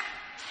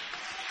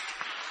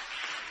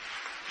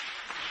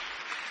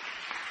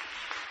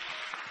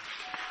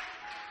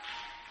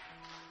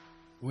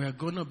 We're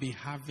going to be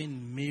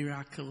having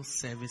miracle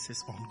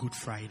services on Good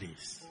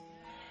Fridays.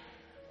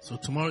 So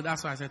tomorrow,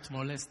 that's why I said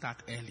tomorrow, let's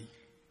start early.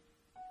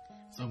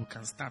 So we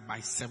can start by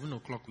 7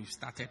 o'clock. We've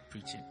started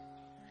preaching.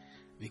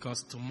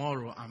 Because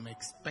tomorrow I'm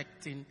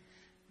expecting,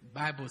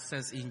 Bible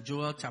says in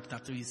Joel chapter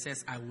 2, it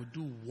says, I will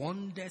do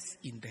wonders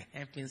in the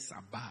heavens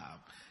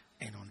above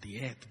and on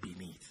the earth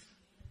beneath.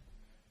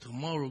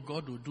 Tomorrow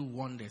God will do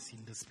wonders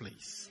in this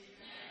place.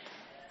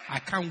 I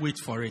can't wait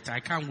for it. I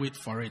can't wait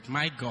for it.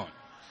 My God.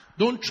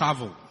 Don't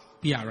travel.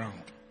 Be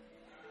around.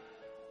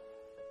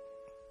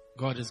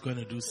 God is going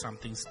to do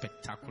something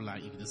spectacular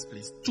in this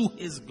place. To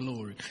His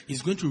glory.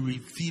 He's going to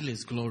reveal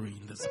His glory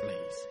in this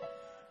place.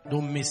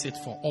 Don't miss it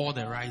for all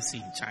the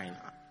rising in China.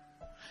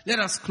 Let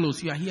us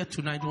close. You are here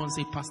tonight. You want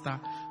to say, Pastor,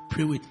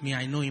 pray with me.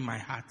 I know in my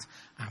heart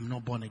I'm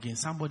not born again.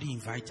 Somebody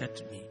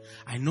invited me.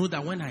 I know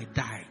that when I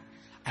die,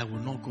 I will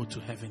not go to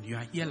heaven. You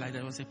are here like that.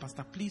 You want to say,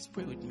 Pastor, please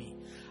pray with me.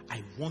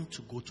 I want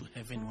to go to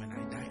heaven when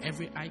I die.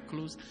 Every eye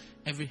closed,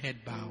 every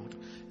head bowed.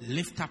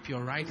 Lift up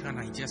your right hand.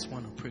 I just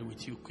want to pray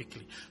with you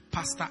quickly.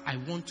 Pastor, I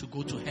want to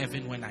go to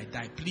heaven when I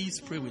die. Please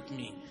pray with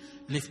me.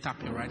 Lift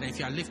up your right hand. If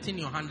you are lifting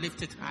your hand,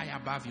 lift it high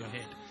above your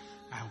head.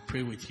 I'll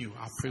pray with you.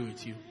 I'll pray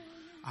with you.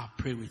 I'll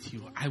pray with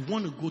you. I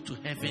want to go to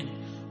heaven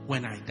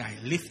when I die.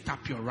 Lift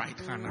up your right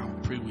hand. I'll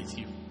pray with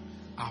you.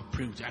 I'll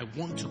pray with you. I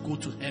want to go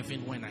to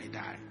heaven when I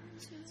die.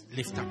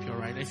 Lift up your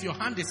right. If your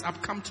hand is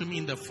up, come to me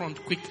in the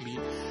front quickly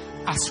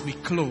as we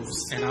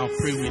close and I'll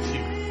pray with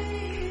you.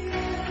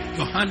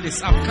 Your hand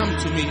is up, come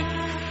to me.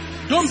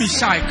 Don't be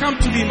shy. Come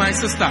to me, my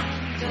sister.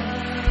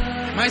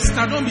 My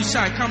sister, don't be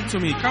shy. Come to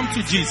me. Come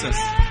to Jesus.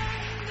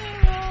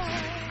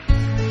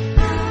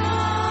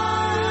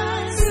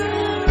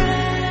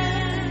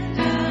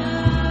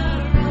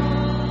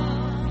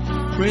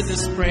 Pray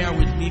this prayer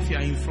with me if you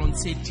are in front.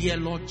 Say, Dear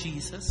Lord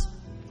Jesus,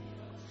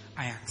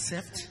 I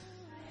accept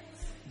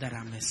that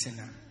I'm a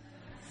sinner.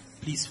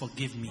 Please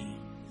forgive me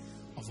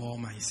of all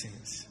my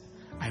sins.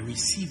 I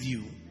receive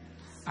you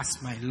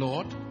as my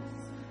Lord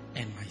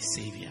and my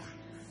Savior.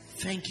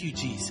 Thank you,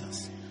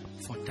 Jesus,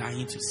 for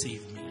dying to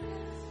save me.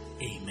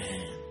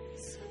 Amen.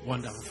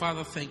 Wonderful.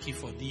 Father, thank you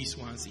for these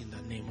ones in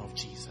the name of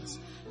Jesus.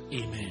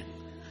 Amen.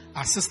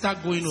 Our sister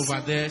going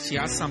over there, she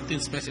has something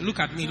special. Look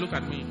at me, look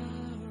at me.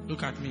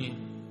 Look at me.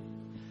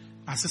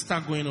 Our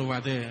sister going over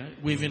there,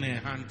 waving her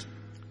hand.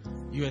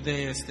 You were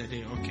there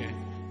yesterday, okay.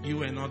 You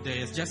were not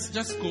there. Just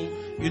go.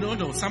 You know,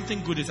 no,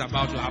 something good is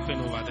about to happen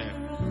over there.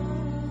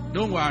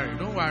 Don't worry,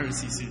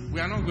 Sisi.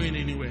 We are not going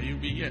anywhere. You'll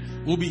be here.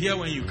 We'll be here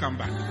when you come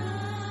back.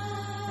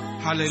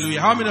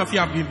 Hallelujah. How many of you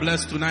have been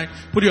blessed tonight?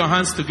 Put your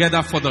hands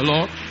together for the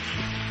Lord.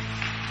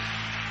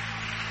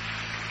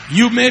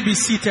 You may be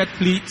seated,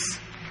 please.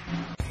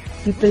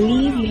 We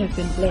believe you have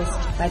been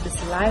blessed by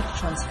this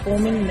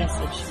life-transforming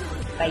message.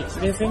 by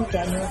Reverend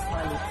Daniel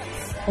Harley.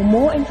 For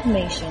more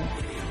information,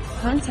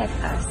 contact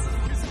us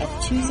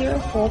at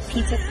 204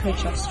 Peter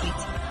Kirchhoff Street,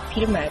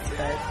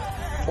 Pietermaritzburg,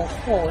 or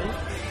call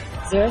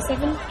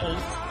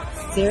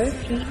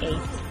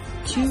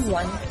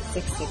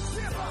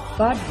 078-038-2166.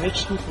 God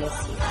richly bless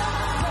you.